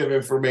that kind of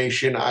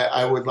information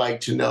I would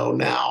like to know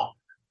now.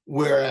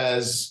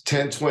 Whereas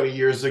 10, 20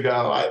 years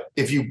ago,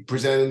 if you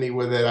presented me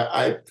with it,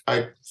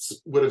 I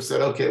would have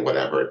said, okay,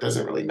 whatever, it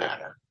doesn't really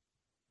matter.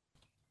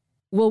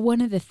 Well,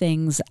 one of the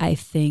things I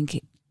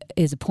think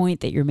is a point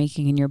that you're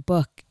making in your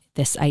book,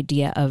 this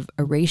idea of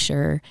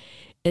erasure,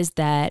 is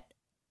that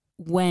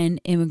when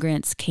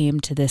immigrants came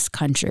to this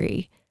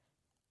country,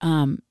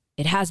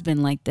 it has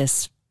been like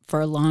this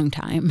for a long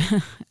time,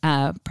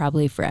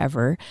 probably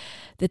forever,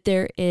 that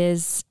there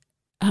is,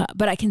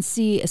 but I can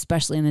see,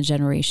 especially in the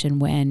generation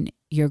when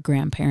your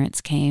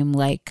grandparents came,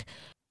 like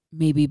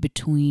maybe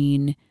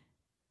between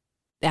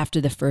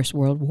after the First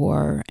World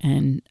War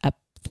and up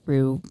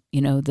through, the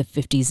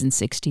 50s and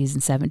 60s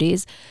and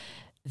 70s,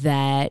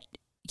 that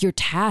your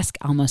task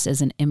almost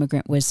as an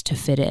immigrant was to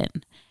fit in.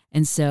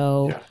 And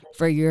so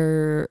for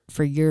your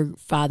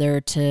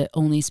father to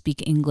only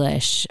speak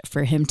English,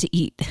 for him to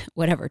eat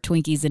whatever,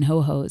 Twinkies and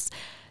Ho-Hos,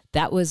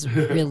 that was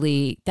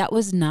really, that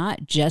was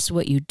not just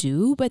what you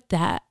do, but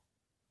that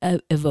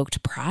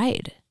evoked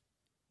pride.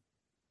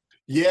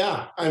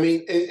 Yeah. I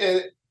mean,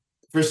 and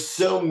for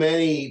so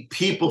many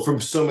people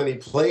from so many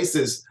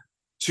places,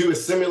 to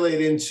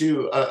assimilate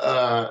into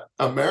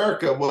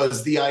America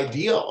was the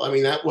ideal. I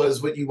mean, that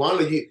was what you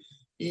wanted.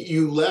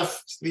 You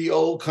left the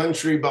old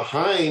country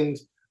behind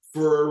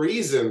for a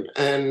reason,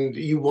 and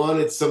you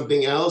wanted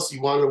something else.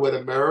 You wanted what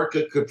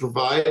America could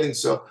provide. And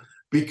so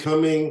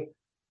becoming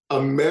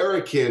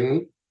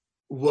American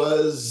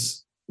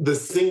was the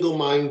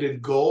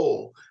single-minded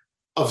goal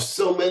of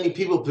so many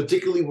people,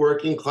 particularly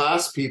working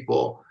class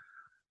people,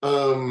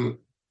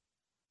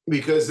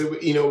 because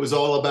it was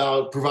all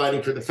about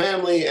providing for the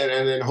family,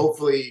 and then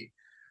hopefully,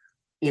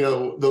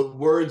 the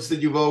words that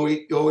you've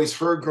always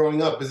heard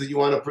growing up is that you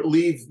want to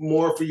leave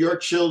more for your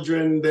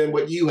children than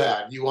what you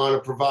had. You want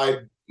to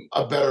provide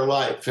a better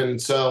life,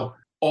 and so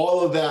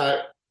all of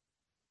that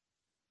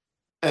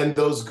and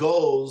those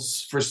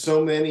goals for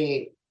so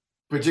many,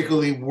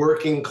 particularly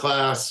working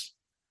class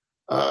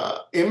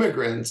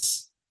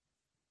immigrants,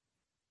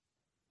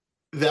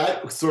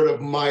 that sort of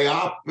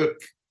myopic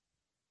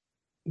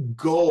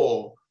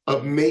goal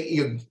of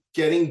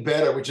getting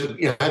better, which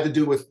had to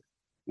do with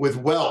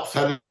wealth,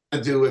 had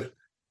to do with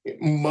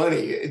money.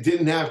 It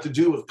didn't have to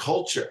do with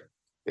culture.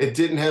 It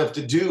didn't have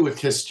to do with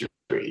history.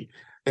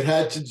 It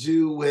had to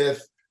do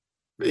with,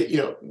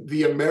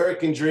 the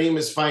American dream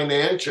is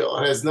financial.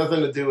 It has nothing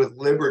to do with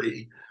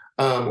liberty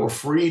or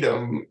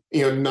freedom.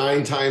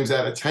 9 times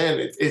out of 10,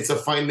 it's a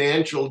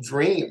financial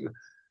dream,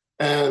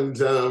 and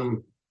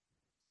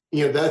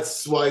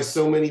that's why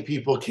so many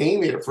people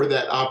came here, for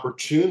that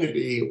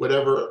opportunity,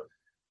 whatever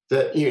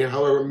that,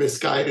 however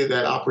misguided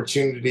that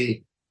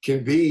opportunity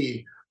can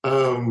be.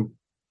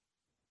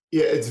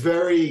 It's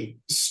very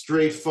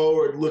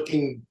straightforward,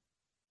 looking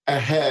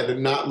ahead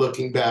and not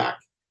looking back.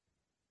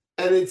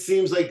 And it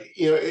seems like,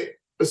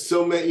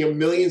 so many,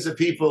 millions of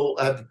people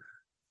have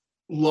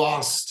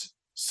lost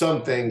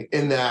something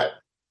in that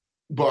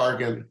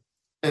bargain.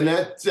 And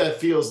that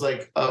feels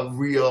like a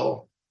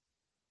real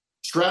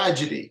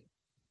tragedy,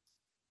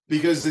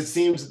 because it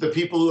seems that the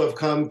people who have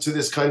come to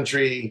this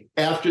country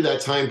after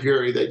that time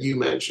period that you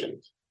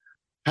mentioned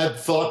had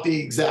thought the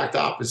exact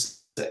opposite,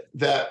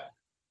 that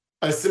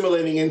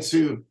assimilating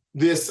into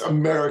this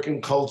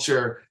American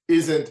culture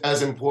isn't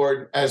as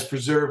important as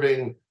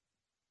preserving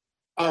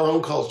our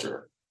own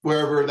culture,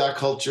 wherever that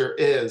culture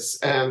is.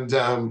 And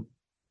I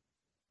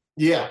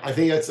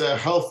think that's a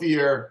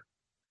healthier,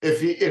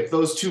 if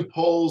those two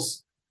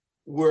poles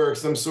were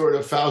some sort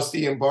of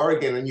Faustian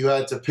bargain and you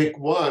had to pick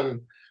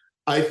one,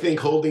 I think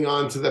holding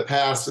on to the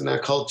past and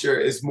that culture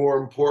is more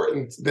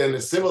important than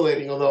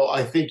assimilating, although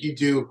I think you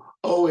do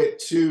owe it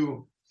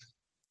to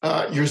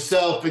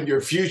yourself and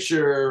your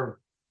future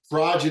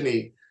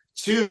progeny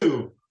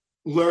to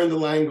learn the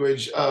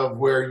language of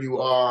where you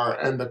are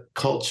and the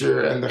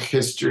culture and the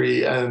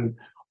history and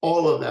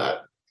all of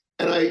that.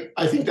 And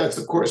I think that's,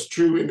 of course,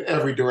 true in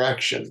every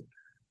direction.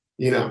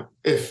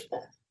 If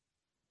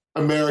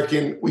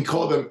we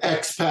call them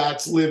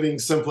expats living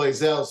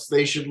someplace else,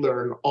 they should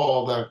learn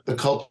all the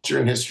culture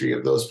and history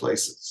of those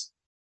places.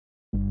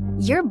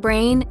 Your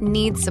brain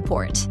needs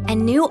support,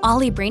 and new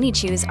Ollie Brainy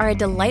Chews are a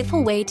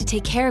delightful way to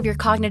take care of your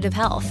cognitive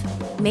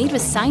health. Made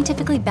with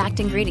scientifically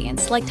backed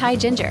ingredients like Thai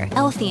ginger,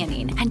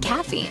 L-theanine, and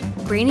caffeine,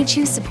 Brainy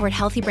Chews support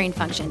healthy brain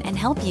function and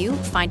help you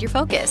find your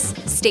focus,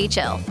 stay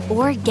chill,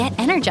 or get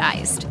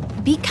energized.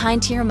 Be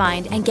kind to your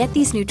mind and get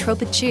these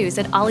nootropic chews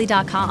at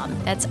ollie.com.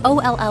 That's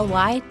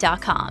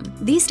OLLY.com.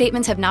 These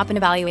statements have not been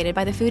evaluated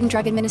by the Food and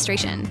Drug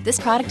Administration. This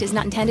product is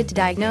not intended to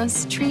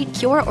diagnose, treat,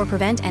 cure, or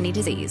prevent any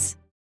disease.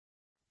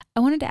 I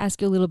wanted to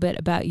ask you a little bit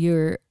about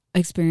your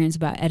experience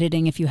about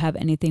editing, if you have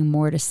anything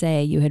more to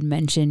say. You had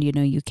mentioned,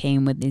 you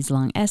came with these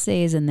long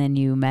essays, and then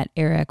you met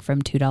Eric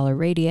from $2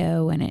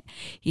 Radio, and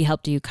he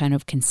helped you kind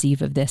of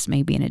conceive of this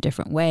maybe in a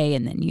different way,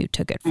 and then you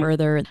took it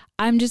further.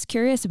 I'm just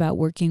curious about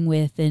working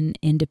with an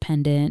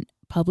independent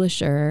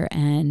publisher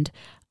and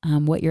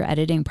what your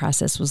editing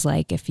process was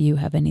like, if you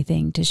have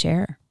anything to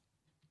share.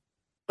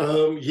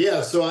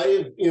 So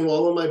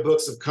all of my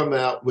books have come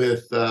out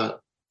with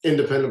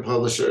independent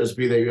publishers,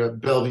 be they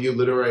Bellevue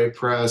Literary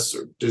Press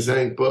or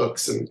Design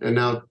Books, and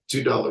now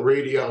 $2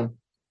 Radio.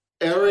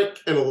 Eric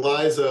and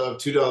Eliza of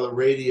 $2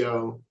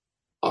 Radio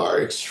are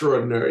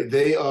extraordinary.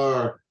 They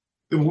are,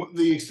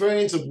 the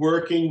experience of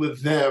working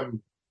with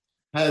them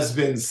has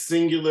been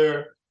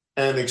singular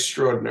and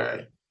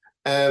extraordinary.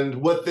 And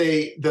what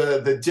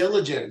the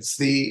diligence,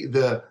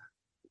 the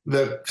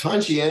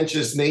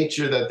conscientious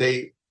nature that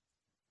they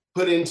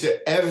put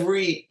into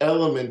every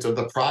element of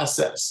the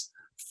process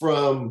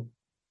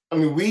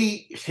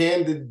we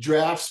handed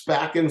drafts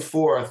back and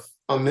forth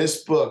on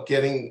this book,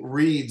 getting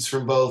reads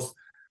from both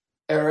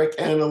Eric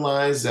and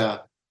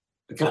Eliza.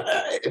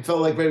 It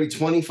felt like maybe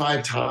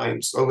 25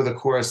 times over the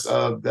course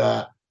of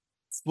the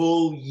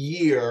full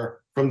year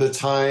from the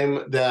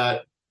time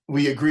that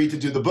we agreed to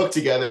do the book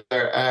together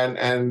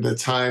and the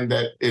time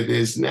that it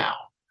is now,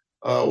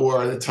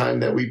 or the time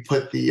that we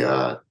put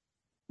the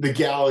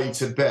galley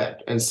to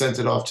bed and sent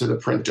it off to the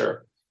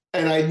printer.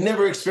 And I'd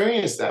never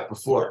experienced that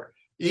before.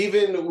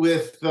 Even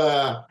with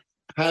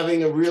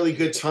having a really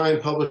good time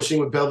publishing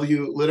with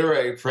Bellevue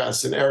Literary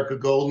Press and Erica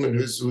Goldman,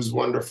 who's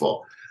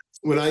wonderful.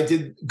 When I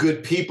did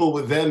Good People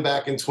with them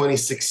back in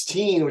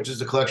 2016, which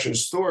is a collection of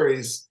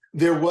stories,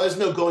 there was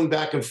no going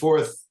back and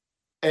forth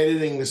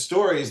editing the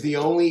stories. The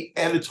only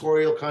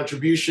editorial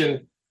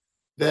contribution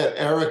that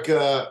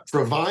Erica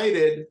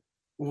provided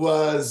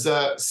was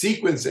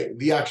sequencing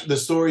the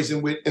stories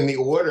in the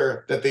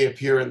order that they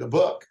appear in the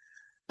book.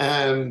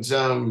 And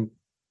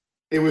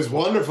it was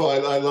wonderful.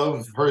 I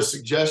love her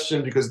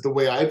suggestion because the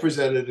way I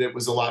presented it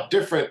was a lot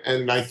different.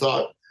 And I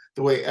thought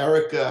the way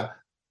Erica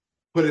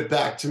put it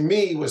back to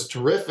me was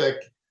terrific.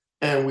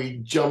 And we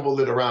jumbled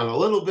it around a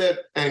little bit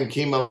and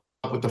came up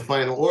with the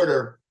final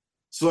order.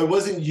 So I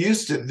wasn't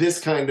used to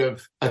this kind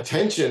of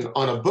attention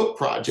on a book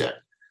project.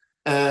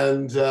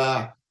 And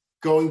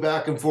going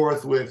back and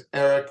forth with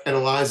Eric and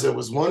Eliza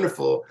was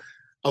wonderful.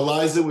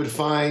 Eliza would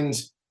find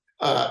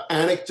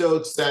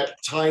anecdotes that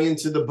tie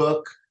into the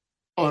book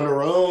on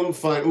her own,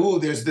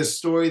 there's this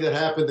story that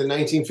happened in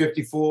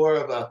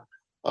 1954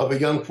 of a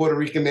young Puerto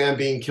Rican man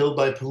being killed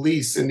by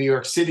police in New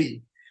York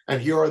City.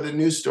 And here are the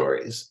news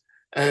stories.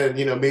 And,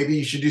 maybe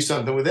you should do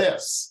something with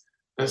this.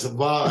 And I said,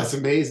 wow, that's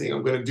amazing.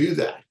 I'm going to do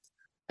that.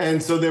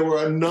 And so there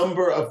were a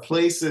number of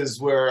places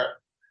where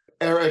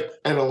Eric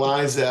and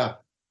Eliza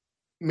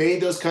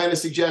made those kind of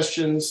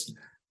suggestions.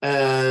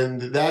 And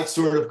that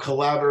sort of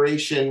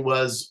collaboration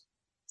was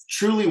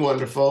truly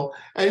wonderful.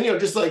 And,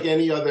 just like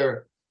any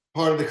other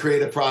part of the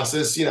creative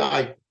process,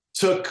 I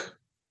took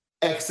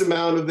X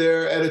amount of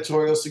their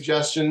editorial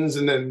suggestions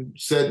and then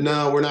said,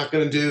 no, we're not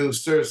going to do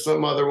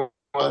some other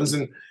ones.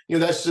 And,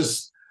 that's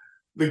just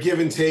the give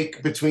and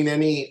take between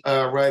any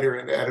writer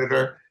and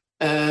editor.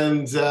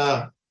 And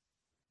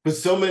but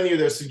so many of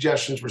their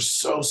suggestions were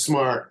so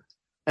smart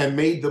and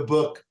made the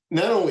book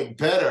not only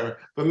better,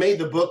 but made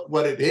the book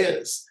what it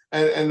is.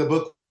 And the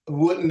book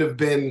wouldn't have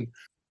been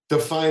the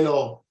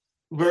final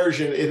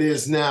version it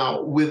is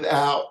now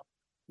without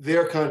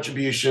their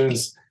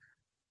contributions.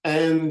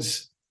 And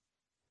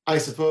I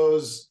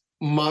suppose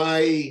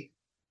my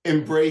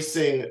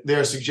embracing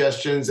their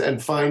suggestions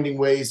and finding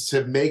ways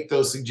to make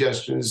those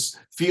suggestions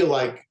feel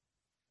like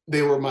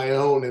they were my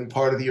own and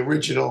part of the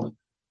original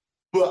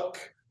book,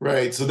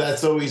 right? So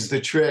that's always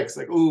the trick. It's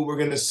like, we're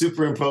going to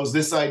superimpose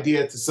this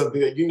idea to something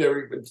that you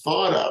never even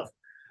thought of.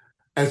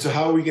 And so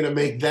how are we going to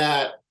make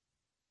that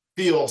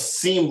feel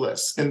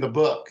seamless in the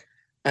book?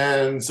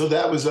 And so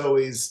that was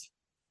always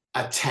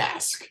a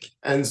task.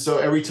 And so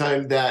every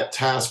time that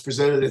task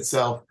presented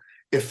itself,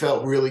 it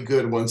felt really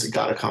good once it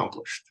got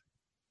accomplished.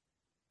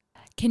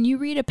 Can you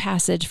read a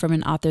passage from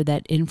an author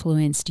that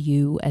influenced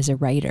you as a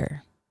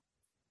writer?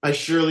 I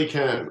surely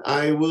can.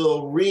 I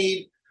will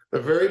read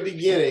the very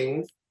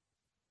beginning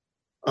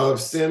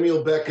of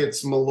Samuel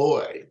Beckett's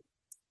Malloy,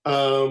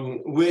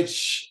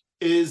 which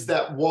is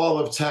that wall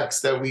of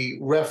text that we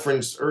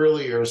referenced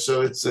earlier.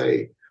 So it's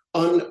a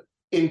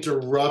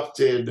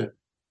uninterrupted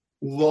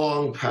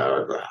long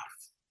paragraph.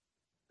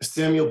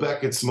 Samuel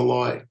Beckett's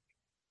Malloy.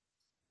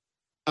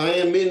 I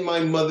am in my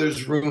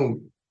mother's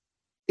room.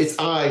 It's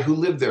I who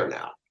live there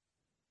now.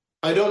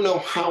 I don't know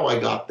how I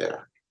got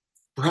there.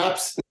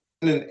 Perhaps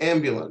in an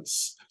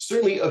ambulance,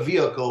 certainly a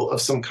vehicle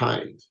of some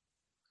kind.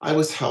 I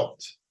was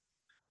helped.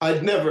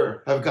 I'd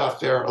never have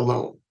got there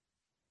alone.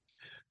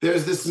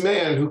 There's this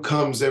man who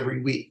comes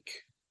every week.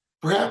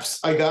 Perhaps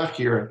I got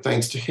here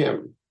thanks to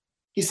him.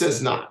 He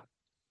says not.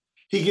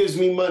 He gives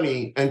me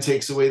money and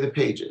takes away the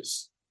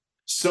pages.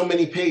 So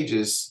many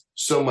pages,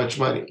 so much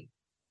money.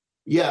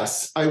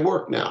 Yes, I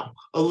work now,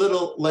 a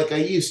little like I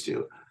used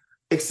to,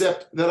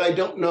 except that I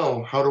don't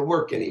know how to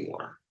work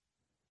anymore.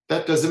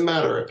 That doesn't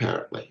matter,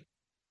 apparently.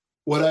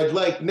 What I'd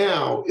like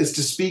now is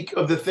to speak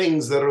of the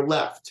things that are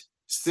left,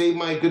 say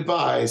my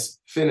goodbyes,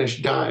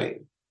 finish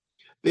dying.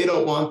 They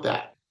don't want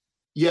that.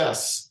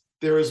 Yes,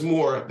 there is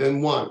more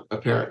than one,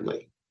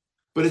 apparently,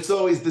 but it's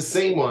always the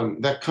same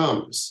one that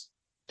comes.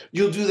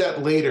 You'll do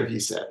that later, he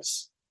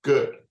says.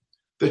 Good.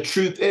 The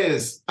truth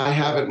is, I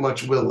haven't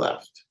much will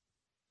left.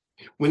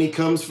 When he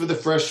comes for the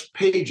fresh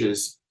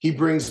pages, he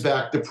brings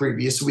back the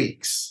previous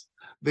weeks.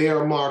 They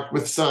are marked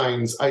with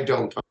signs I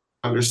don't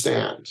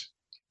understand.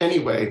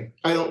 Anyway,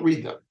 I don't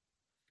read them.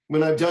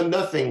 When I've done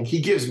nothing, he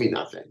gives me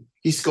nothing.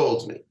 He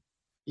scolds me.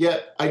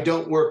 Yet I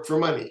don't work for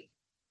money.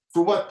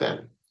 For what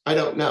then? I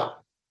don't know.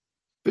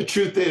 The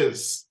truth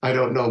is, I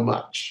don't know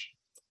much.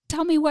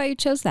 Tell me why you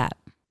chose that.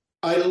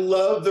 I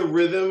love the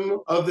rhythm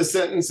of the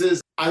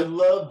sentences. I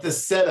love the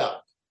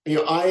setup.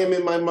 I am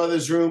in my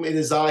mother's room. It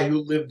is I who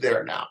live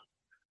there now.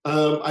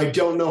 I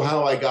don't know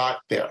how I got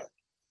there.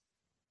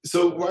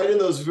 So right in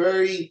those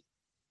very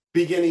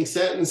beginning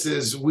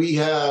sentences, we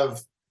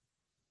have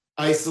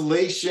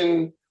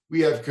isolation,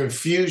 we have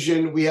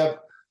confusion, we have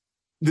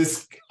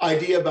this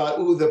idea about,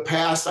 the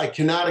past, I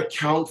cannot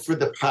account for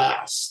the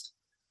past.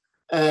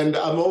 And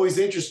I'm always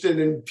interested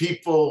in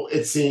people,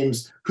 it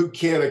seems, who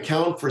can't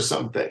account for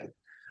something.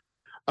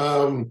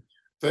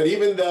 That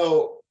even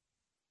though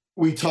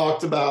we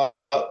talked about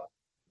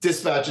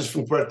dispatches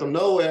from Puerto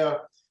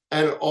Nowhere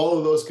and all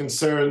of those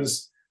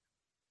concerns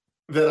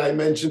that I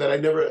mentioned that I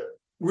never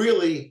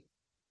really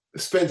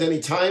spent any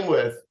time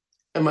with,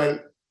 and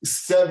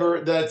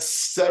that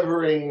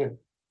severing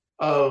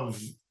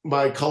of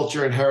my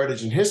culture and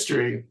heritage and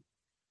history,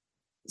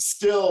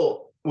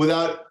 still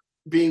without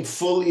being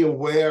fully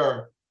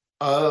aware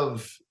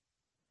of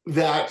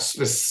that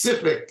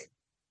specific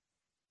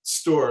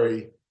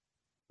story,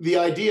 the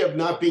idea of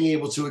not being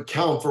able to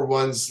account for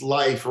one's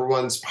life or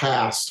one's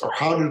past, or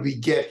how did we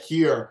get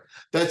here,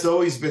 that's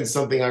always been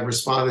something I've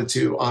responded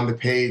to on the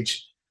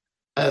page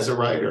as a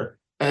writer.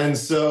 And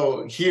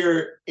so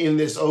here in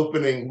this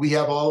opening, we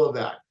have all of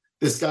that.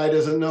 This guy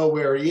doesn't know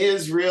where he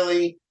is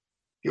really,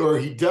 or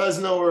he does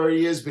know where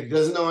he is, but he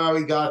doesn't know how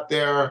he got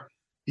there.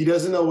 He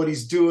doesn't know what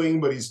he's doing,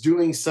 but he's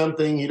doing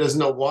something. He doesn't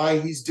know why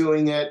he's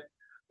doing it.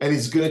 And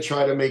he's going to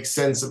try to make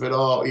sense of it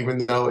all,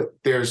 even though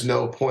there's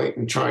no point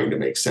in trying to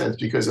make sense,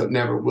 because it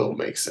never will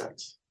make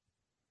sense.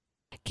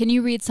 Can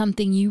you read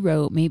something you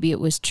wrote? Maybe it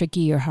was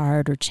tricky or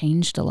hard or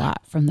changed a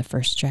lot from the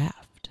first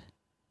draft.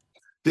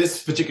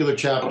 This particular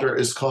chapter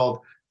is called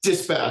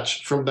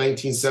Dispatch from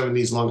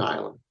 1970s Long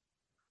Island.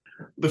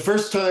 The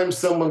first time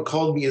someone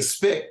called me a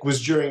spick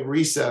was during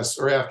recess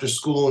or after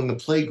school in the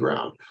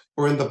playground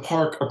or in the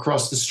park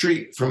across the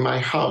street from my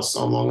house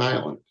on Long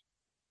Island.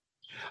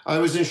 I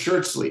was in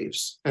shirt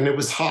sleeves and it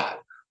was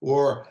hot,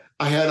 or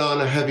I had on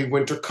a heavy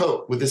winter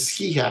coat with a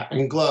ski hat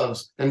and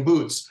gloves and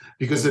boots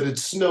because it had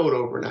snowed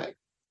overnight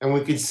and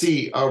we could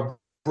see our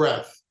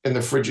breath in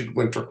the frigid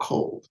winter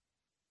cold.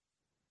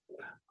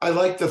 I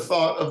liked the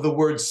thought of the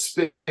word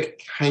spick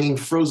hanging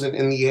frozen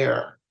in the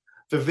air,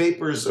 the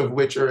vapors of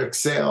which are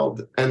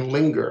exhaled and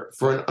linger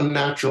for an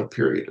unnatural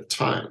period of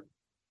time,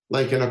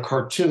 like in a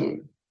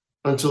cartoon,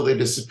 until they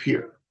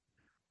disappear.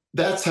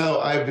 That's how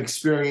I've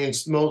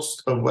experienced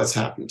most of what's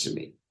happened to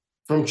me,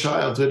 from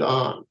childhood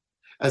on,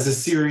 as a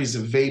series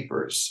of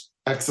vapors,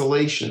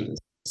 exhalations,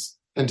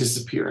 and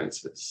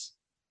disappearances.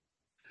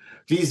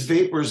 These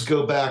vapors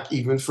go back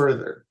even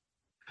further.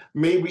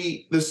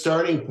 Maybe the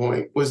starting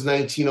point was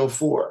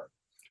 1904,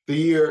 the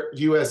year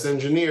U.S.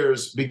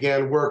 engineers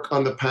began work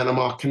on the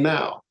Panama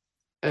Canal,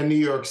 and New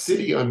York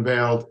City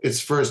unveiled its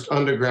first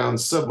underground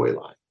subway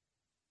line.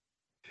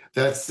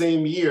 That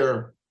same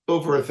year,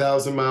 over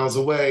 1,000 miles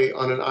away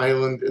on an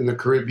island in the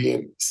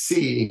Caribbean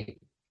Sea,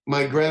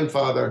 my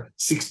grandfather,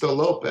 Sixto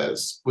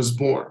Lopez, was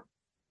born.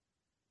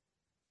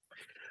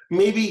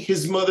 Maybe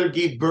his mother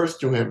gave birth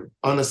to him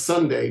on a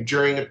Sunday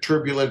during a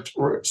turbulent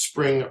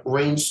spring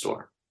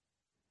rainstorm.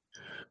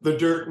 The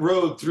dirt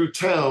road through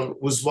town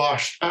was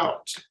washed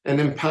out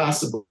and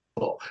impassable,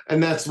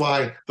 and that's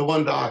why the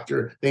one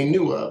doctor they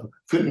knew of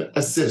couldn't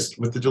assist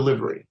with the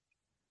delivery.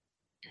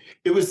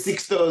 It was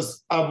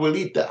Sixto's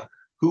abuelita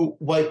who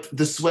wiped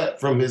the sweat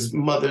from his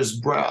mother's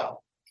brow,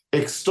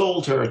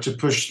 extolled her to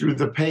push through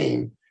the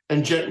pain,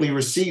 and gently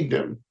received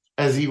him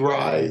as he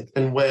writhed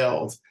and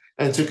wailed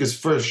and took his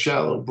first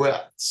shallow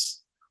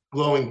breaths,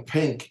 glowing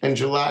pink and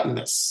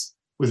gelatinous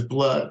with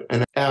blood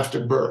and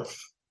afterbirth.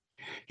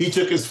 He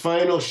took his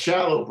final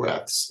shallow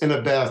breaths in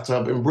a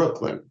bathtub in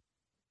Brooklyn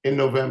in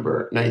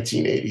November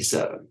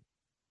 1987.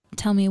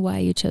 Tell me why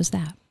you chose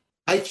that.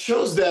 I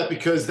chose that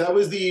because that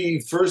was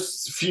the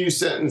first few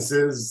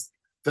sentences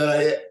that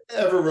I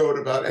ever wrote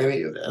about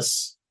any of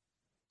this.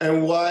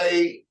 And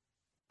why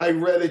I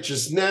read it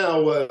just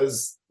now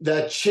was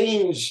that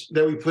change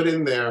that we put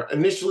in there.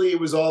 Initially, it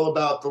was all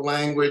about the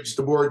language,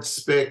 the word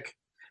spick,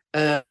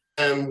 and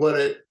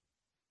what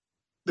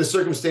the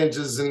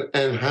circumstances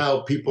and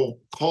how people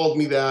called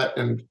me that,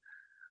 and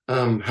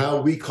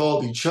how we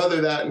called each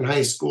other that in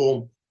high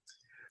school.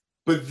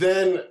 But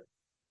then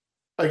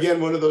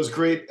again, one of those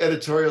great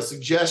editorial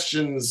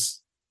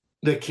suggestions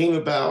that came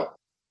about,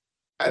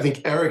 I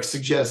think Eric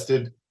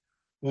suggested,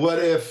 what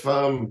if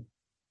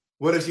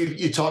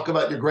you talk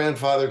about your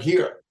grandfather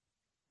here?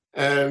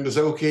 And it's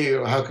okay,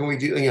 how can we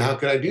do, how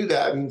can I do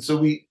that? And so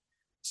we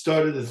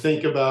started to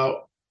think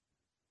about,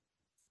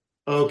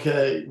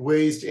 okay,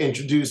 ways to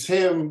introduce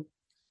him.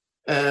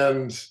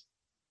 And,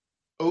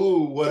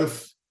 what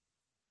if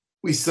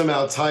we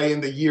somehow tie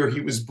in the year he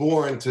was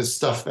born to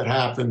stuff that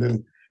happened?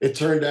 And it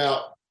turned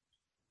out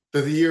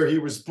that the year he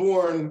was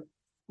born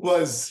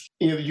was,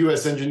 the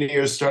U.S.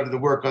 engineers started to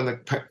work on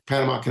the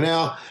Panama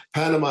Canal.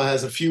 Panama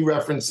has a few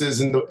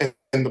references in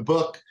the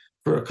book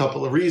for a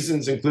couple of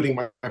reasons, including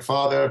my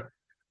father,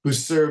 who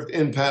served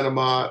in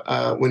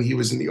Panama when he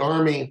was in the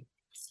Army.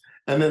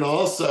 And then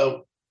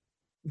also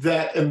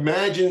that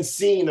imagined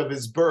scene of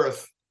his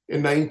birth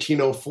in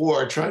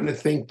 1904, trying to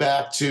think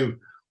back to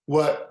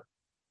what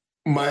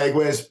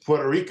Mayaguez,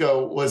 Puerto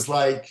Rico was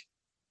like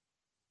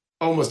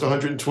almost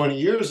 120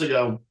 years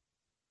ago.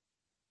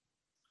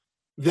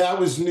 That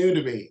was new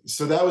to me.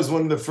 So that was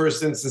one of the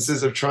first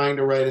instances of trying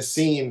to write a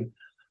scene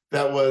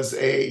that was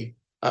a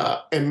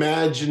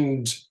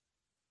imagined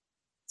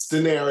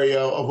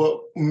scenario of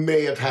what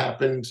may have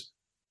happened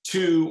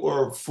to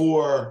or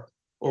for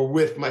or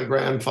with my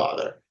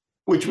grandfather,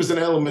 which was an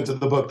element of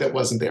the book that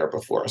wasn't there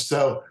before.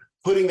 So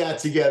putting that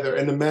together,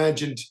 an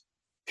imagined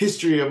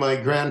history of my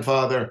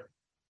grandfather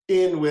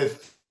in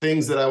with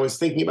things that I was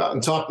thinking about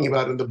and talking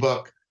about in the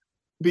book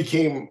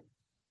became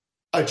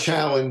a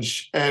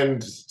challenge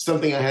and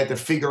something I had to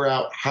figure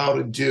out how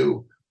to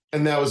do.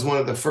 And that was one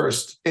of the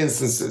first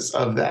instances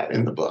of that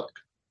in the book.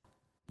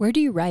 Where do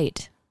you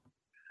write?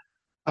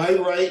 I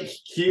write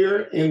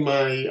here in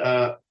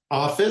my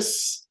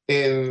office,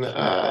 in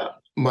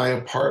my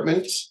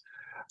apartment.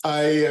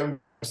 I am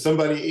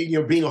somebody,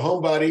 being a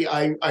homebody,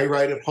 I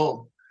write at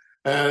home.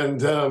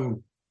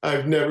 And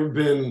I've never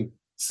been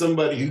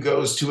somebody who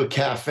goes to a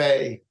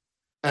cafe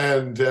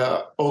and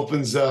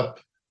opens up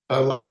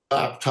a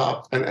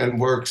laptop and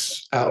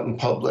works out in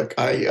public.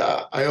 I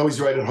always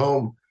write at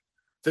home.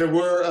 There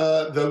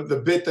were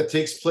the bit that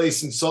takes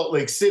place in Salt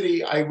Lake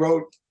City. I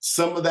wrote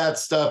some of that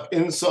stuff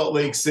in Salt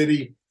Lake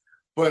City,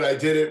 but I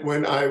did it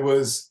when I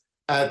was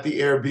at the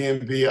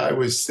Airbnb I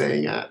was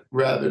staying at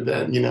rather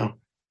than,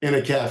 in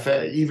a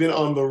cafe. Even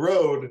on the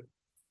road,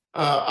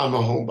 I'm a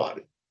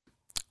homebody.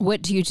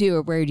 What do you do,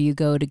 or where do you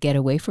go to get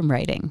away from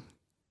writing?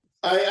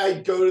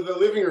 I go to the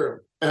living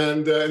room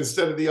and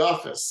instead of the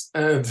office.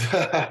 And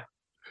I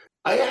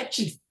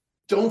actually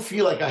don't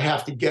feel like I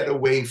have to get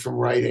away from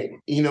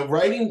writing.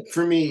 Writing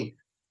for me,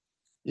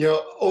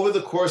 over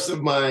the course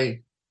of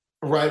my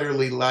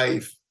writerly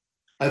life,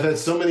 I've had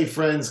so many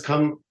friends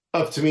come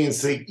up to me and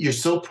say, "You're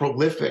so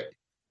prolific."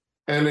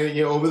 And then,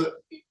 over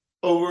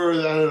I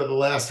don't know, the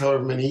last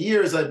however many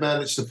years, I've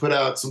managed to put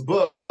out some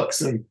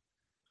books, and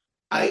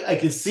I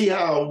could see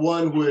how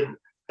one would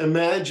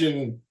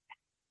imagine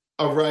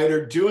a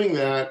writer doing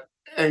that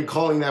and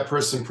calling that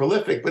person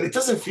prolific, but it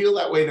doesn't feel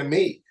that way to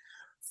me.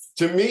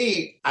 To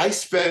me, I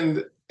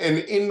spend an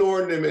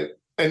inordinate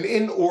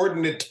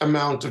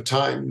amount of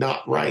time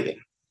not writing.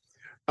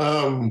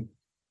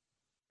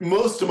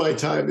 Most of my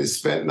time is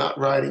spent not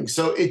writing,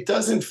 so it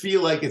doesn't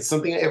feel like it's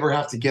something I ever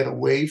have to get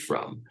away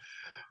from.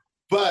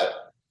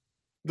 But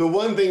the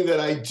one thing that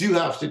I do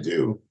have to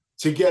do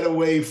to get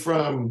away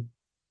from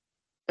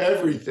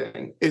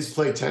everything is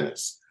play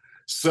tennis.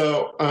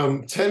 So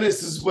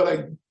tennis is what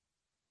I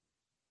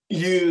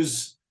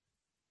use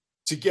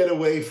to get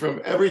away from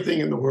everything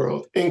in the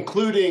world,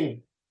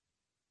 including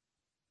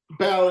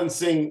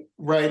balancing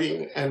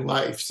writing and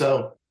life.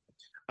 So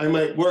I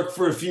might work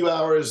for a few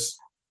hours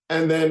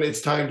and then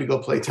it's time to go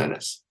play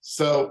tennis.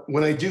 So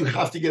when I do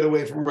have to get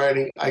away from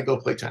writing, I go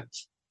play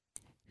tennis.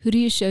 Who do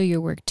you show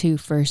your work to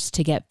first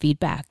to get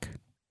feedback?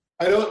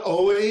 I don't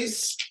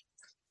always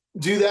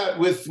do that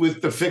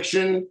with the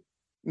fiction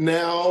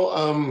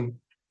now,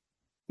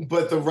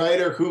 but the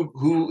writer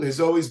who has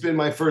always been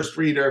my first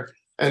reader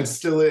and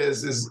still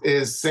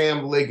is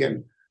Sam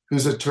Ligon,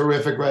 who's a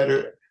terrific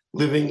writer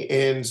living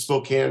in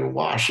Spokane,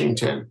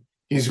 Washington.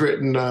 He's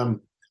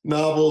written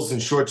novels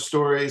and short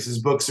stories. His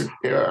books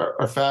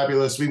are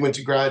fabulous. We went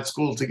to grad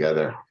school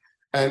together,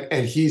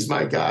 and he's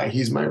my guy.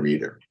 He's my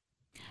reader.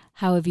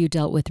 How have you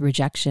dealt with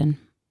rejection?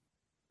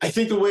 I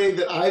think the way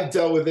that I've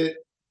dealt with it,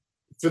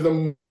 for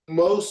the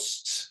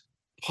most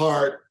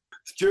part,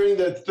 during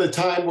the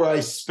time where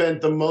I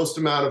spent the most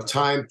amount of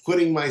time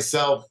putting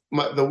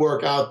the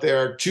work out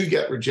there to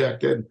get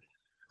rejected,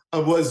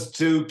 was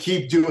to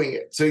keep doing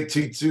it,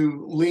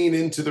 to lean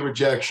into the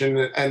rejection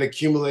and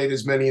accumulate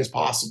as many as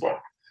possible.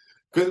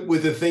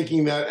 With the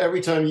thinking that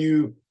every time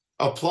you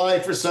apply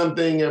for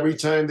something, every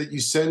time that you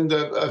send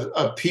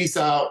a piece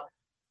out,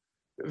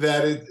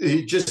 that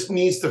it just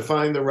needs to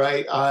find the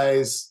right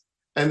eyes,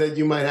 and that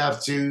you might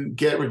have to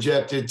get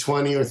rejected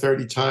 20 or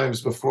 30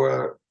 times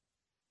before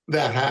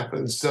that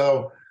happens.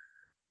 So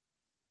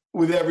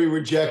with every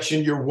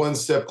rejection, you're one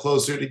step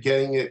closer to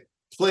getting it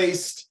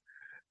placed.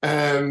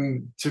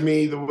 And to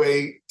me, the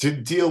way to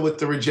deal with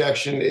the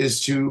rejection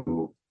is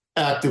to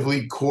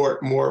actively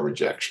court more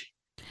rejection.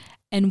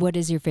 And what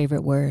is your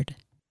favorite word?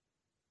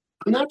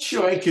 I'm not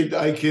sure I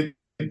could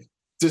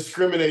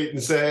discriminate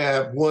and say I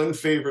have one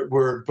favorite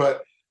word,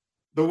 but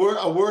a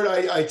word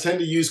I tend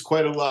to use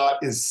quite a lot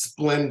is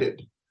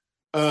splendid.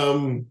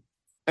 So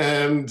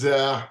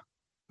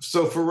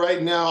for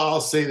right now,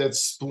 I'll say that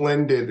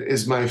splendid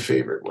is my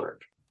favorite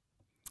word.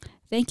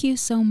 Thank you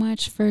so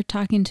much for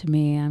talking to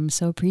me. I'm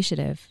so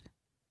appreciative.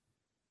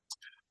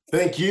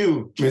 Thank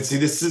you, Mitzi.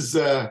 This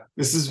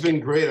has been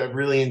great. I've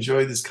really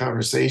enjoyed this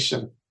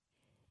conversation.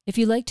 If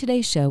you like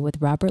today's show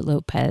with Robert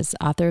Lopez,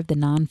 author of the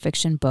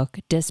nonfiction book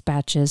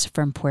Dispatches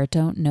from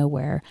Puerto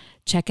Nowhere,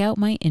 check out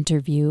my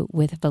interview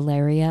with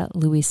Valeria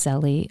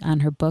Luiselli on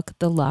her book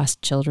The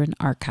Lost Children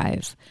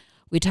Archive.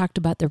 We talked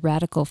about the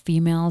radical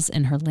females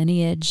in her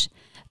lineage,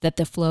 that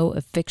the flow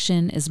of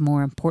fiction is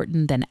more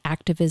important than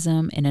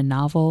activism in a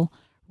novel,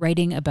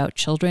 writing about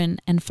children,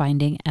 and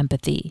finding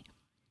empathy.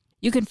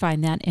 You can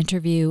find that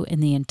interview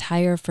in the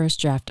entire First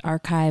Draft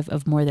archive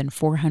of more than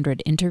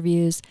 400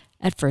 interviews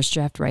at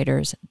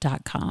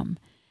firstdraftwriters.com.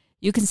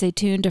 You can stay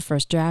tuned to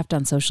First Draft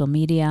on social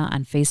media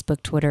on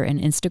Facebook, Twitter,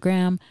 and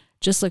Instagram.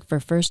 Just look for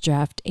First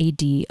Draft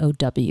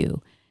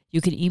ADOW.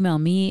 You can email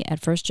me at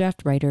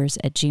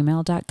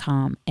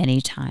firstdraftwriters@gmail.com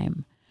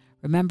anytime.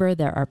 Remember,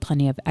 there are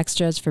plenty of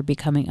extras for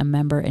becoming a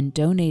member and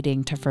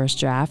donating to First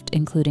Draft,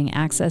 including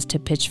access to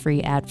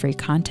pitch-free, ad-free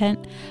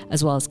content,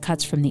 as well as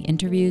cuts from the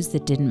interviews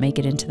that didn't make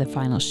it into the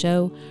final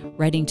show,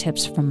 writing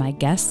tips from my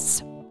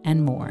guests,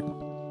 and more.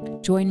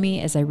 Join me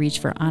as I reach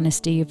for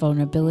honesty,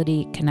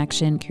 vulnerability,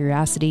 connection,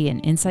 curiosity,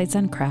 and insights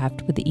on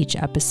craft with each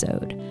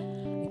episode.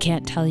 I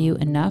can't tell you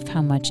enough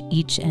how much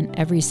each and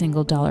every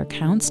single dollar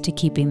counts to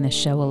keeping this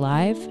show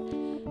alive.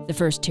 The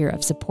first tier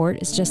of support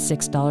is just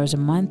 $6 a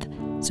month,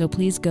 so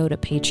please go to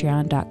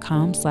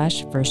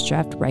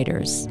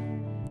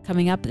patreon.com/firstdraftwriters.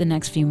 Coming up the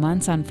next few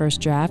months on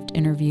First Draft,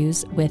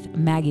 interviews with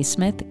Maggie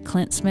Smith,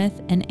 Clint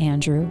Smith, and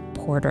Andrew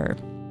Porter.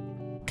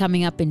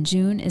 Coming up in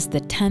June is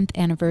the 10th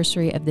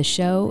anniversary of the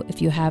show.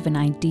 If you have an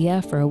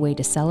idea for a way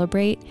to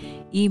celebrate,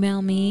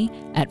 email me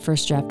at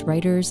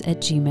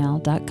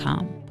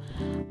firstdraftwriters@gmail.com.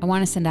 I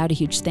want to send out a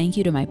huge thank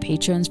you to my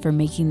patrons for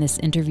making this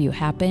interview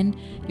happen.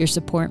 Your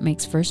support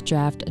makes First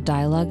Draft, a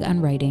dialogue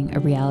on writing,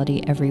 a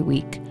reality every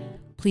week.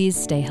 Please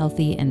stay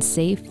healthy and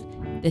safe.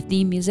 The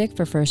theme music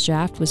for First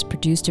Draft was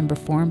produced and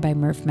performed by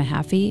Murph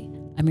Mahaffey.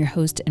 I'm your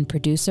host and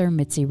producer,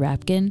 Mitzi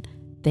Rapkin.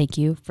 Thank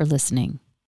you for listening.